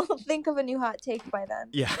 I'll think of a new hot take by then.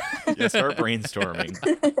 Yeah. Start brainstorming.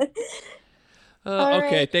 All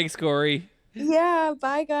Okay, right. thanks, Corey. Yeah,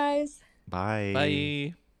 bye guys. Bye.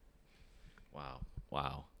 Bye.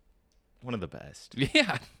 Wow. One of the best.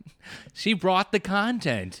 Yeah, she brought the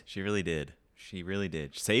content. She really did.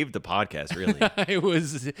 Saved the podcast, really.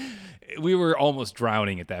 We were almost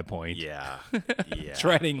drowning at that point. Yeah.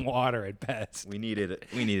 Treading water at best. We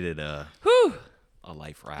needed a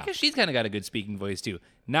life raft. Because she's kind of got a good speaking voice too.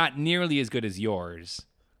 Not nearly as good as yours.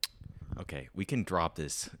 Okay, we can drop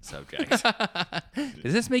this subject.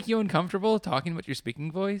 Does this make you uncomfortable talking about your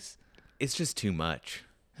speaking voice? It's just too much.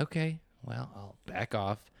 Okay, well, I'll back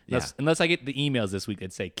off. Yeah. Unless I get the emails this week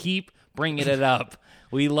that say, keep bringing it up.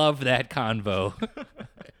 We love that convo.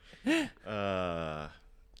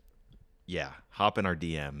 Yeah, hop in our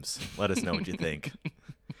DMs. Let us know what you think.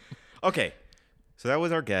 Okay, so that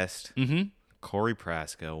was our guest, Corey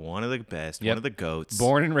Praska, one of the best, one of the goats.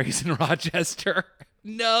 Born and raised in Rochester.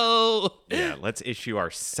 No. Yeah, let's issue our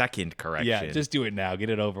second correction. Yeah, just do it now. Get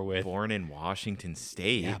it over with. Born in Washington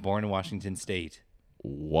State. Yeah, born in Washington State.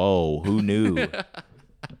 Whoa, who knew?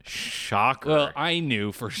 Shocker. Well, I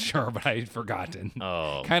knew for sure, but I had forgotten.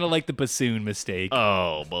 Oh. Kind of like the bassoon mistake.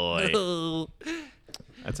 Oh, boy.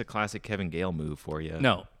 That's a classic Kevin Gale move for you.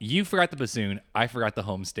 No, you forgot the bassoon. I forgot the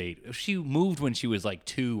home state. She moved when she was like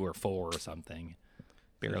 2 or 4 or something.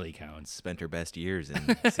 Barely counts. Spent her best years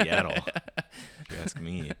in Seattle, if you ask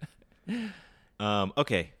me.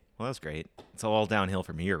 Okay, well, that's great. It's all downhill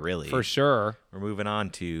from here, really. For sure. We're moving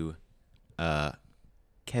on to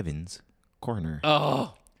Kevin's Corner.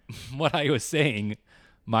 Oh, what I was saying,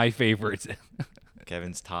 my favorite.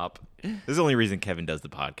 Kevin's top. This is the only reason Kevin does the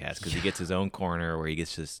podcast, because he gets his own corner where he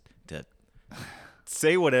gets just to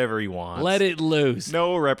say whatever he wants. Let it loose.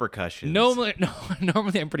 No repercussions. Normally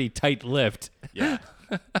I'm pretty tight-lipped. Yeah.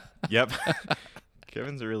 Yep.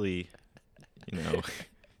 Kevin's really,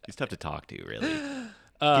 he's tough to talk to, really.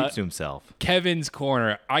 Keeps to himself. Kevin's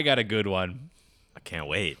corner. I got a good one. I can't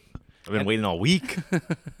wait. I've been waiting all week.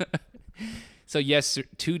 So yes,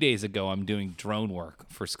 2 days ago, I'm doing drone work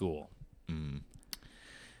for school.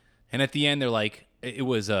 And at the end, they're like, it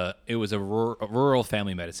was a rural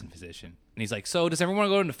family medicine physician. And he's like, so does everyone want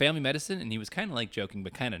to go into family medicine? And he was kind of like joking,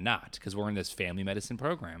 but kind of not, because we're in this family medicine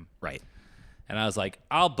program. Right. And I was like,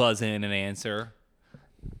 I'll buzz in and answer.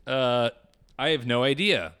 I have no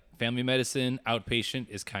idea. Family medicine outpatient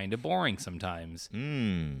is kind of boring sometimes.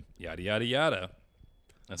 Yada, yada, yada.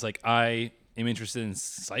 I was like, I am interested in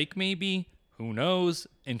psych maybe. Who knows?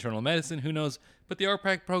 Internal medicine, who knows? But the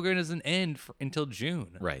RPAC program doesn't end until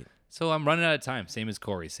June. Right. So I'm running out of time. Same as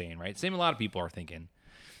Corey's saying, right? Same a lot of people are thinking.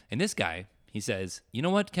 And this guy, he says, you know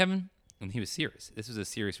what, Kevin? And he was serious. This was a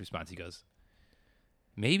serious response. He goes,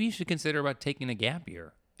 maybe you should consider about taking a gap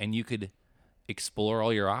year and you could explore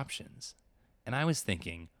all your options. And I was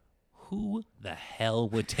thinking, who the hell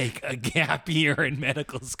would take a gap year in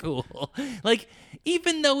medical school? Like,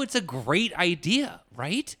 even though it's a great idea,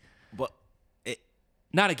 right? Well,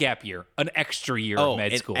 Not a gap year, an extra year Oh, of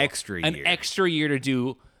med an school. extra An year. extra year to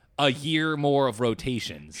do a year more of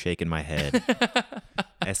rotations. shaking my head.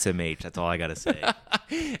 SMH. That's all I gotta say.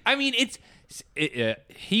 I mean,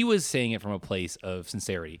 he was saying it from a place of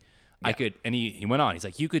sincerity. I could, and he went on. He's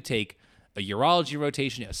like, you could take a urology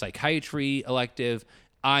rotation, a psychiatry elective,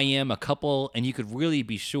 IM, a couple, and you could really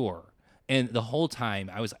be sure. And the whole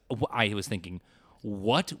time I was thinking,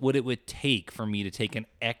 what would take for me to take an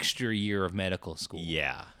extra year of medical school?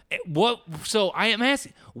 Yeah. So I am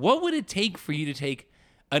asking, what would it take for you to take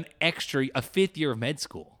a fifth year of med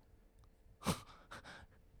school?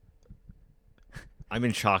 I'm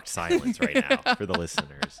in shocked silence right now for the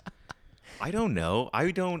listeners. I don't know.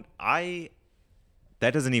 That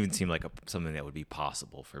doesn't even seem like something that would be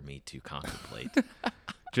possible for me to contemplate.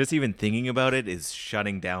 Just even thinking about it is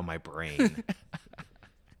shutting down my brain.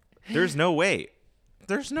 There's no way.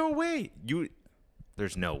 There's no way, dude.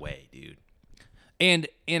 And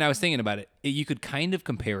I was thinking about it. You could kind of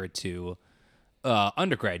compare it to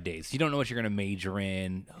undergrad days. You don't know what you're going to major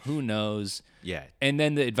in. Who knows? Yeah. And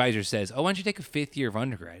then the advisor says, "Oh, why don't you take a fifth year of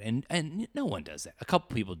undergrad?" And no one does that. A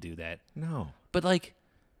couple people do that. No. But like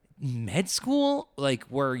med school, like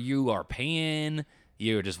where you are paying,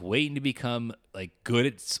 you're just waiting to become like good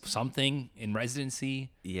at something in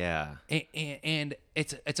residency. Yeah. And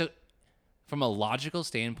it's a from a logical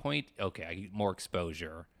standpoint, okay, I get more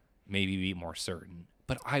exposure, maybe be more certain,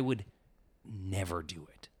 but I would never do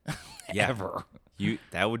it. Yeah. Ever.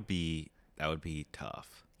 That would be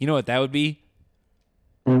tough. You know what that would be?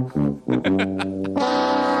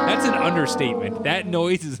 That's an understatement. That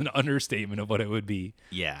noise is an understatement of what it would be.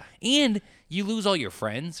 Yeah. And you lose all your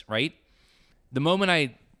friends, right? The moment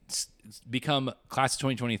I become class of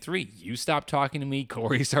 2023, you stop talking to me.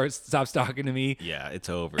 Corey stops talking to me. Yeah, it's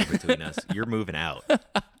over between us. You're moving out.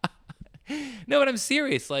 No, but I'm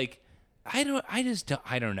serious. Like, I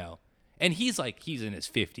don't know. And he's in his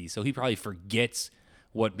 50s, so he probably forgets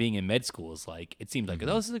what being in med school is like. It seems like,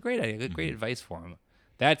 oh, this is a great idea. Great advice for him.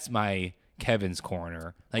 That's my Kevin's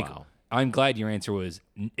corner. Like, Wow. I'm glad your answer was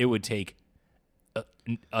it would take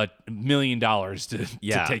 $1 million to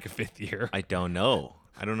take a fifth year. I don't know.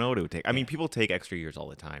 I don't know what it would take. I mean, people take extra years all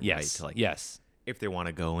the time, right? Yes. To Yes. if they want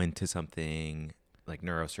to go into something like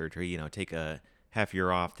neurosurgery, take a half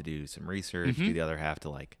year off to do some research, do the other half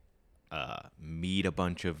to meet a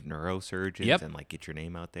bunch of neurosurgeons Yep. and get your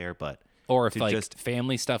name out there. But Or if to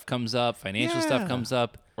family stuff comes up, financial stuff Yeah. comes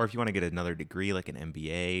up. or if you want to get another degree like an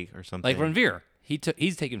MBA or something. Like Ranveer,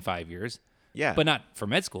 he's taken 5 years. Yeah. But not for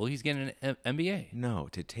med school. He's getting an MBA. No,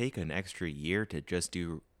 to take an extra year to just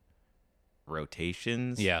do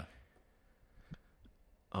rotations. Yeah.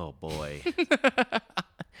 Oh boy.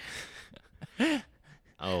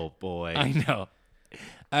 Oh boy. I know.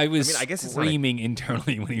 I was I guess it's not a- screaming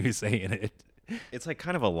internally when he was saying it. It's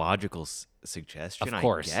kind of a logical suggestion, Of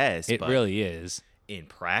course. I guess. It but really is. in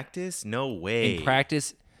practice, no way. In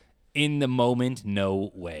practice, in the moment,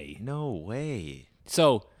 no way. No way.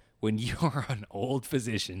 So when you're an old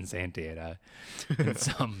physician, Santana, and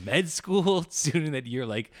some med school student that you're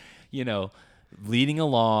leading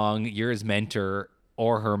along, you're his mentor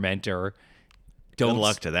or her mentor. Good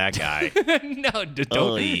luck to that guy. No,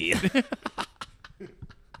 don't.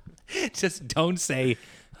 Just don't say,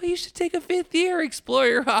 "Oh, you should take a fifth year, explore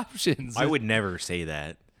your options." I would never say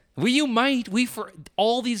that. Well, you might.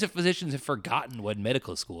 All these physicians have forgotten what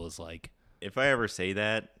medical school is like. If I ever say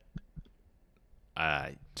that,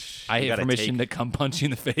 I have permission to come punch you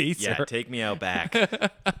in the face. Yeah, or- take me out back.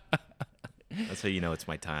 That's how you know it's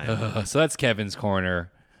my time. So that's Kevin's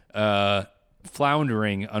corner.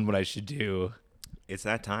 Floundering on what I should do. It's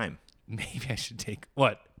that time. Maybe I should take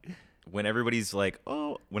what? When everybody's freaking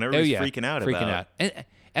out freaking about out.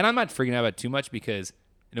 And I'm not freaking out about it too much because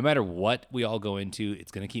no matter what we all go into,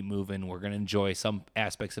 it's going to keep moving. We're going to enjoy some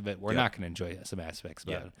aspects of it. We're not going to enjoy some aspects of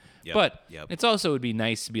it. But it's also would be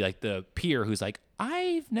nice to be like the peer who's like,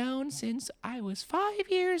 I've known since I was 5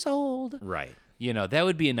 years old. Right. You know, that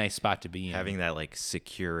would be a nice spot to be in. Having that like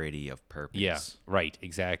security of purpose. Yeah, right,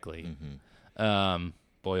 exactly. Boy,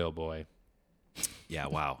 oh boy. Yeah,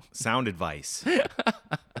 wow. Sound advice.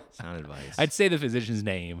 Sound advice. I'd say the physician's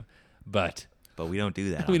name, but we don't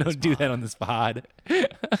do that. we on don't this do pod. that on this pod.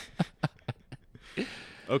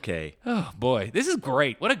 Okay. Oh boy, this is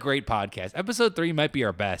great. What a great podcast. Episode 3 might be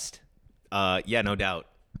our best. Yeah, no doubt.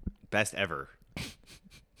 Best ever.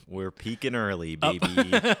 We're peaking early,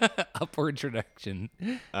 baby. Upward introduction.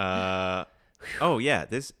 Oh yeah,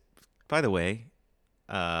 this by the way,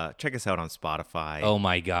 check us out on Spotify, Oh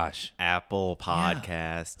my gosh. Apple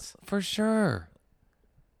Podcasts. For sure.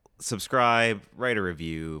 Subscribe, write a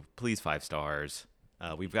review, please 5 stars.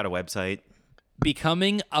 We've got a website.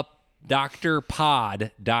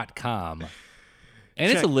 BecomingADoctorPod.com.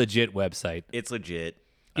 And it's a legit website. It's legit.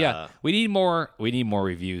 Yeah, we need more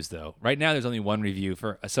reviews though. Right now there's only one review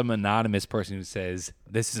for some anonymous person who says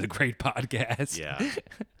this is a great podcast. Yeah.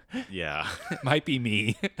 Yeah. It might be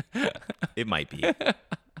me. It might be.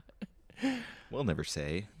 We'll never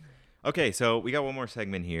say. Okay, so we got one more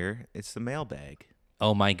segment here. It's the mailbag.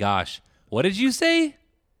 Oh my gosh. What did you say?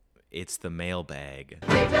 It's the mailbag.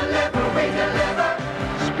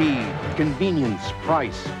 Speed, convenience,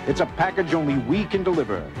 price. It's a package only we can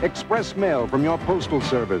deliver. Express mail from your postal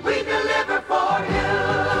service. We deliver for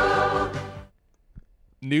you.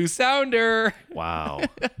 New sounder. Wow.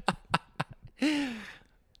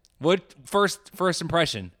 What first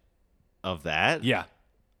impression? Of that? Yeah.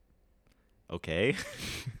 Okay.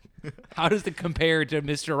 How does it compare to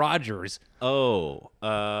Mr. Rogers? Oh,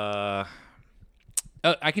 I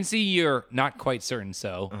can see you're not quite certain,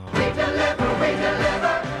 so.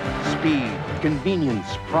 Speed, convenience,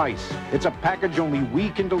 price. It's a package only we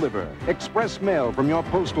can deliver. Express mail from your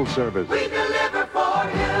postal service. We deliver for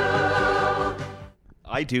you.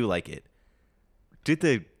 I do like it. Did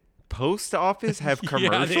the post office have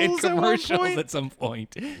commercials, Yeah, they had commercials at one point? at some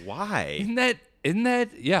point. Why? Isn't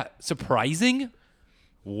that surprising?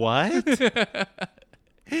 What?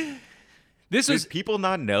 This was Did people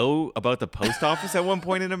not know about the post office at one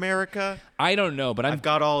point in America? I don't know, but I've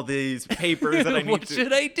got all these papers that I need what to.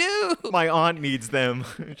 should I do? My aunt needs them.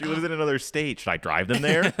 She lives in another state. Should I drive them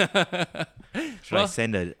there? Should I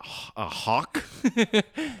send a hawk?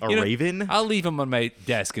 Raven? I'll leave them on my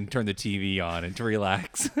desk and turn the TV on and to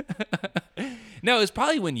relax. No, it was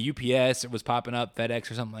probably when UPS was popping up,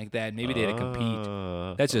 FedEx or something like that. Maybe they had to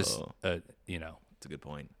compete. That's just, That's a good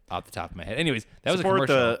point. off the top of my head. Anyways, that was a Support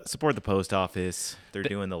commercial. support the post office. They're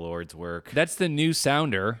doing the Lord's work That's the new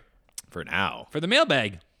sounder for now. for the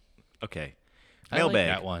mailbag. Okay. I like Mailbag.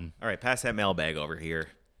 that one. All right, pass that mailbag over here.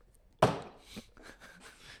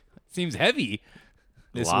 Seems heavy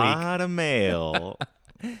this week. Lot of mail.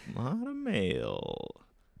 Lot of mail.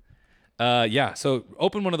 Yeah, so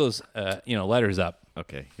open one of those, letters up.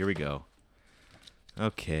 Okay, here we go.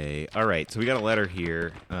 Okay, all right. So we got a letter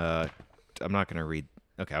here. I'm not gonna read.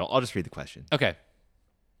 Okay, I'll just read the question. Okay.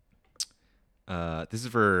 This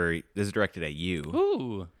is directed at you.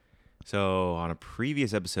 Ooh. So on a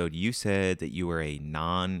previous episode, you said that you were a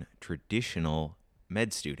non-traditional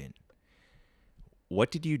med student. What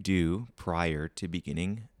did you do prior to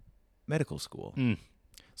beginning medical school?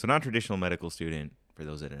 So non-traditional medical student, for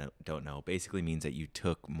those that don't know, basically means that you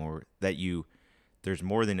took more, there's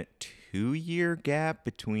more than a 2-year gap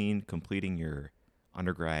between completing your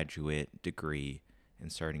undergraduate degree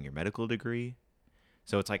and starting your medical degree.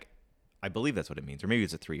 So it's like, I believe that's what it means, or maybe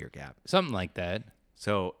it's a 3-year gap. Something like that.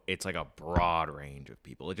 So it's like a broad range of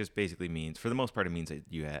people. It just basically means, for the most part, it means that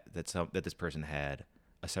that this person had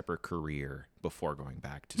a separate career before going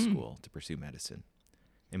back to school to pursue medicine.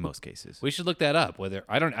 In most cases, We should look that up. I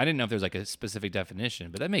didn't know if there's like a specific definition,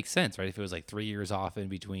 but that makes sense, right? If it was like 3 years off in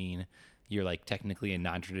between, you're like technically a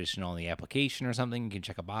non-traditional in the application or something. You can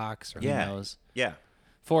check a box, or who knows. Yeah.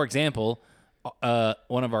 For example,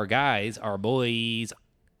 one of our guys, our boys,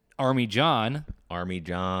 Army John. Army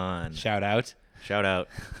John. Shout out. Shout out.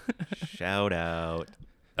 Shout out.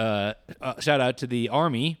 Shout out to the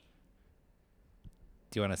Army.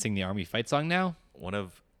 Do you want to sing the Army fight song now? One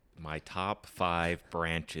of my top 5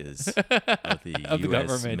 branches of the Of the U.S.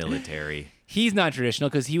 government. military. He's not traditional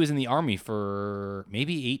because he was in the Army for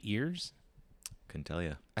maybe 8 years. Couldn't tell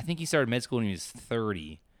you. I think he started med school when he was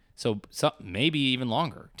 30. So maybe even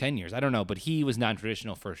longer, 10 years. I don't know, but he was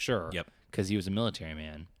non-traditional for sure. Yep. Because he was a military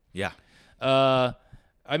man. Yeah.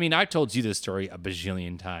 I mean, I've told you this story a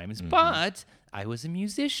bajillion times, but I was a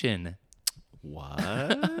musician.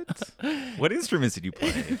 What? What instruments did you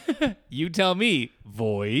play? You tell me.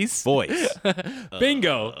 Voice. Voice.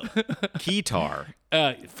 Bingo. Keytar.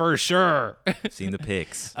 For sure. Seen the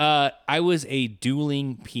pics. I was a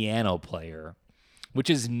dueling piano player, which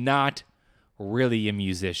is not really a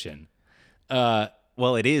musician.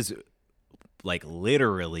 Well, it is like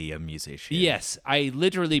literally a musician. Yes, I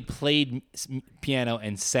literally played piano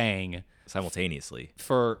and sang Simultaneously.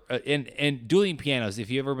 for and dueling pianos. If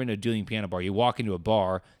you've ever been to a dueling piano bar, you walk into a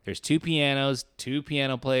bar, there's two pianos, two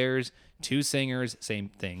piano players, two singers, same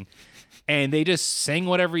thing. And they just sing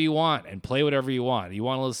whatever you want and play whatever you want. You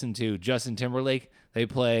want to listen to Justin Timberlake, they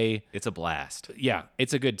play. It's a blast. Yeah,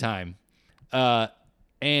 it's a good time.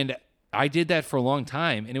 And I did that for a long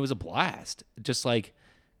time, and it was a blast. Just like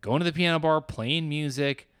going to the piano bar, playing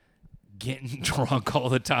music, getting drunk all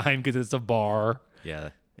the time because it's a bar. Yeah,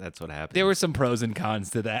 that's what happened. There were some pros and cons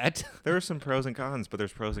to that. There are some pros and cons, but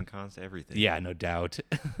there's pros and cons to everything. Yeah, no doubt.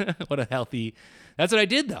 What a healthy. That's what I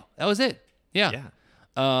did, though. That was it. Yeah.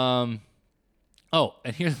 Yeah. Oh,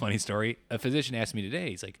 and here's a funny story. A physician asked me today.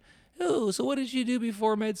 He's like, "Oh, so what did you do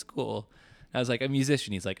before med school?" I was like, "A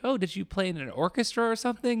musician." He's like, "Oh, did you play in an orchestra or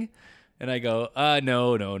something?" And I go,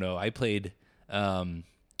 No. I played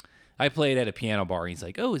at a piano bar." He's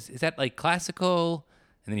like, "Oh, is that like classical?"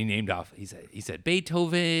 And then he named off. He said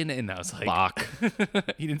Beethoven, and I was like, Bach.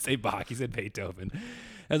 He didn't say Bach. He said Beethoven.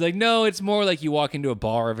 I was like, "No, it's more like you walk into a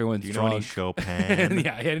bar, everyone's Do you know any drunk." Chopin?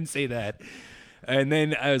 Yeah, I didn't say that. And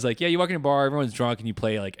then I was like, "Yeah, you walk in a bar, everyone's drunk, and you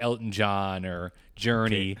play like Elton John or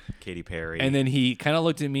Journey." Katy Perry. And then he kind of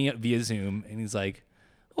looked at me via Zoom, and he's like,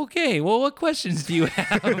 "Okay, well, what questions do you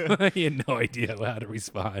have?" He had no idea how to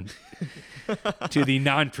respond to the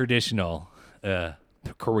non-traditional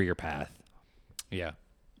career path. Yeah.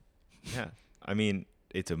 Yeah. I mean,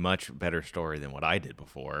 it's a much better story than what I did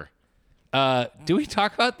before. Do we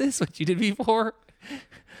talk about this? What you did before?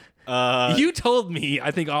 You told me, I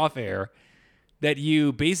think off air, that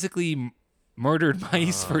you basically murdered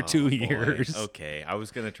mice for 2 years. Okay. I was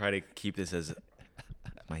going to try to keep this as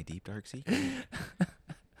my deep, dark secret.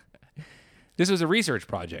 This was a research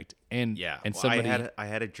project, and Yeah. and well, somebody. I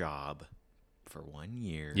had a job for 1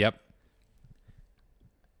 year. Yep.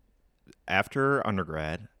 After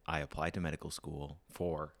undergrad, I applied to medical school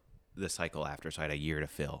for the cycle after, so I had a year to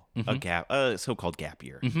fill a so-called gap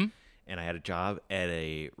year. And I had a job at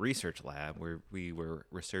a research lab where we were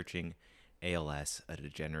researching ALS, a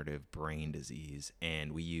degenerative brain disease,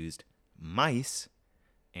 and we used mice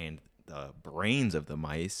and the brains of the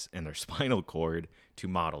mice and their spinal cord to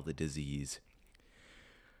model the disease.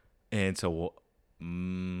 And so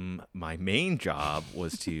my main job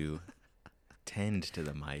was to tend to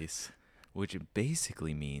the mice, which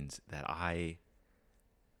basically means that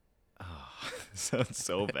sounds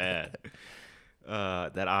so bad.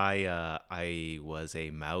 That I was a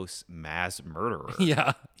mouse mass murderer.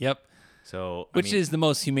 Yeah. Yep. So Which is the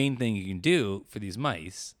most humane thing you can do for these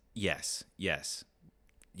mice. yes.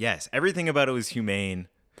 Everything about it was humane.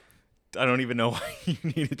 I don't even know why you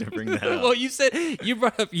needed to bring that up. Well, you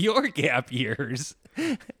brought up your gap years.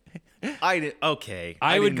 I did. Okay.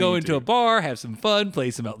 I would didn't go mean into to. a bar, have some fun,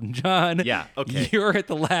 play some Elton John. Yeah, okay. You're at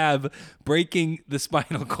the lab breaking the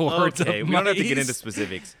spinal cords Okay, of we don't have to get mice. into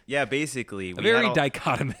specifics. Yeah, basically, A very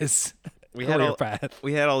dichotomous we career had all, path.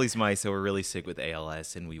 we had all these mice that were really sick with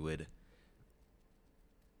ALS, and we would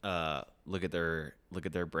look at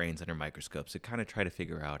their brains under microscopes to kind of try to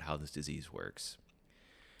figure out how this disease works.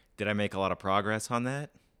 Did I make a lot of progress on that?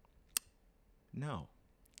 No.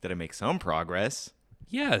 Did I make some progress?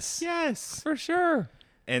 Yes. Yes. For sure.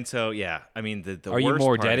 And so, yeah, I mean, the Are you worst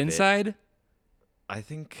more part dead of it- inside? I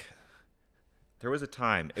think there was a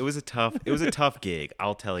time. It was a tough gig.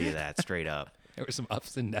 I'll tell you that straight up. There were some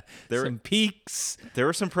ups and downs, There- some peaks. There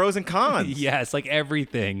were some pros and cons. Yes, like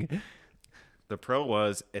everything. The pro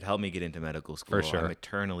was it helped me get into medical school. For sure. I'm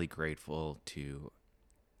eternally grateful to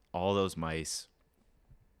all those mice.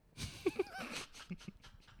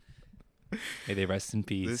 May they rest in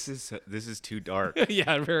peace. This is too dark.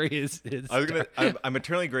 Yeah, it very is. I'm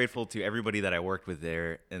eternally grateful to everybody that I worked with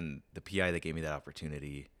there and the PI that gave me that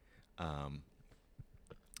opportunity.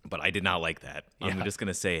 But I did not like that. I'm Yeah. just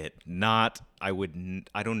gonna say it. I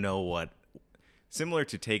don't know what. Similar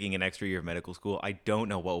to taking an extra year of medical school, I don't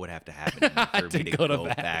know what would have to happen for To me to go to go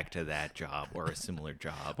that. back to that job or a similar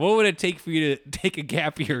job. What would it take for you to take a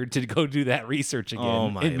gap year to go do that research again Oh,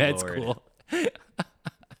 my in med Lord. school?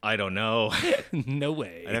 I don't know. No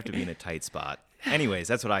way. I'd have to be in a tight spot. Anyways,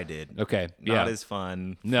 that's what I did. Okay. Not yeah. as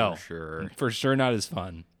fun. No. For sure. For sure not as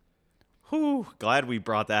fun. Whew, glad we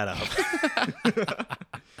brought that up.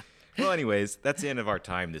 Well, anyways, that's the end of our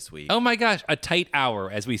time this week. Oh my gosh, a tight hour,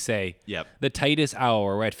 as we say. Yep. The tightest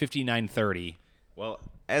hour. We're at 59:30. Well,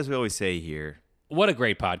 as we always say here, What a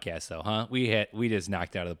great podcast, though, huh? We just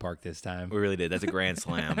knocked out of the park this time. we really did. That's a grand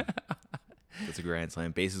slam. That's a grand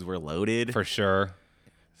slam. Bases were loaded. For sure.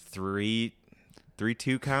 3-2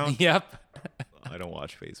 count. Yep. I don't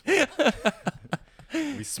watch baseball.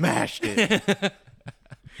 We smashed it.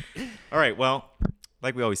 All right. Well,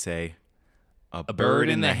 like we always say, a bird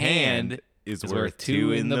in the hand is worth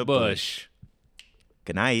two in the bush.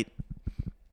 Good night.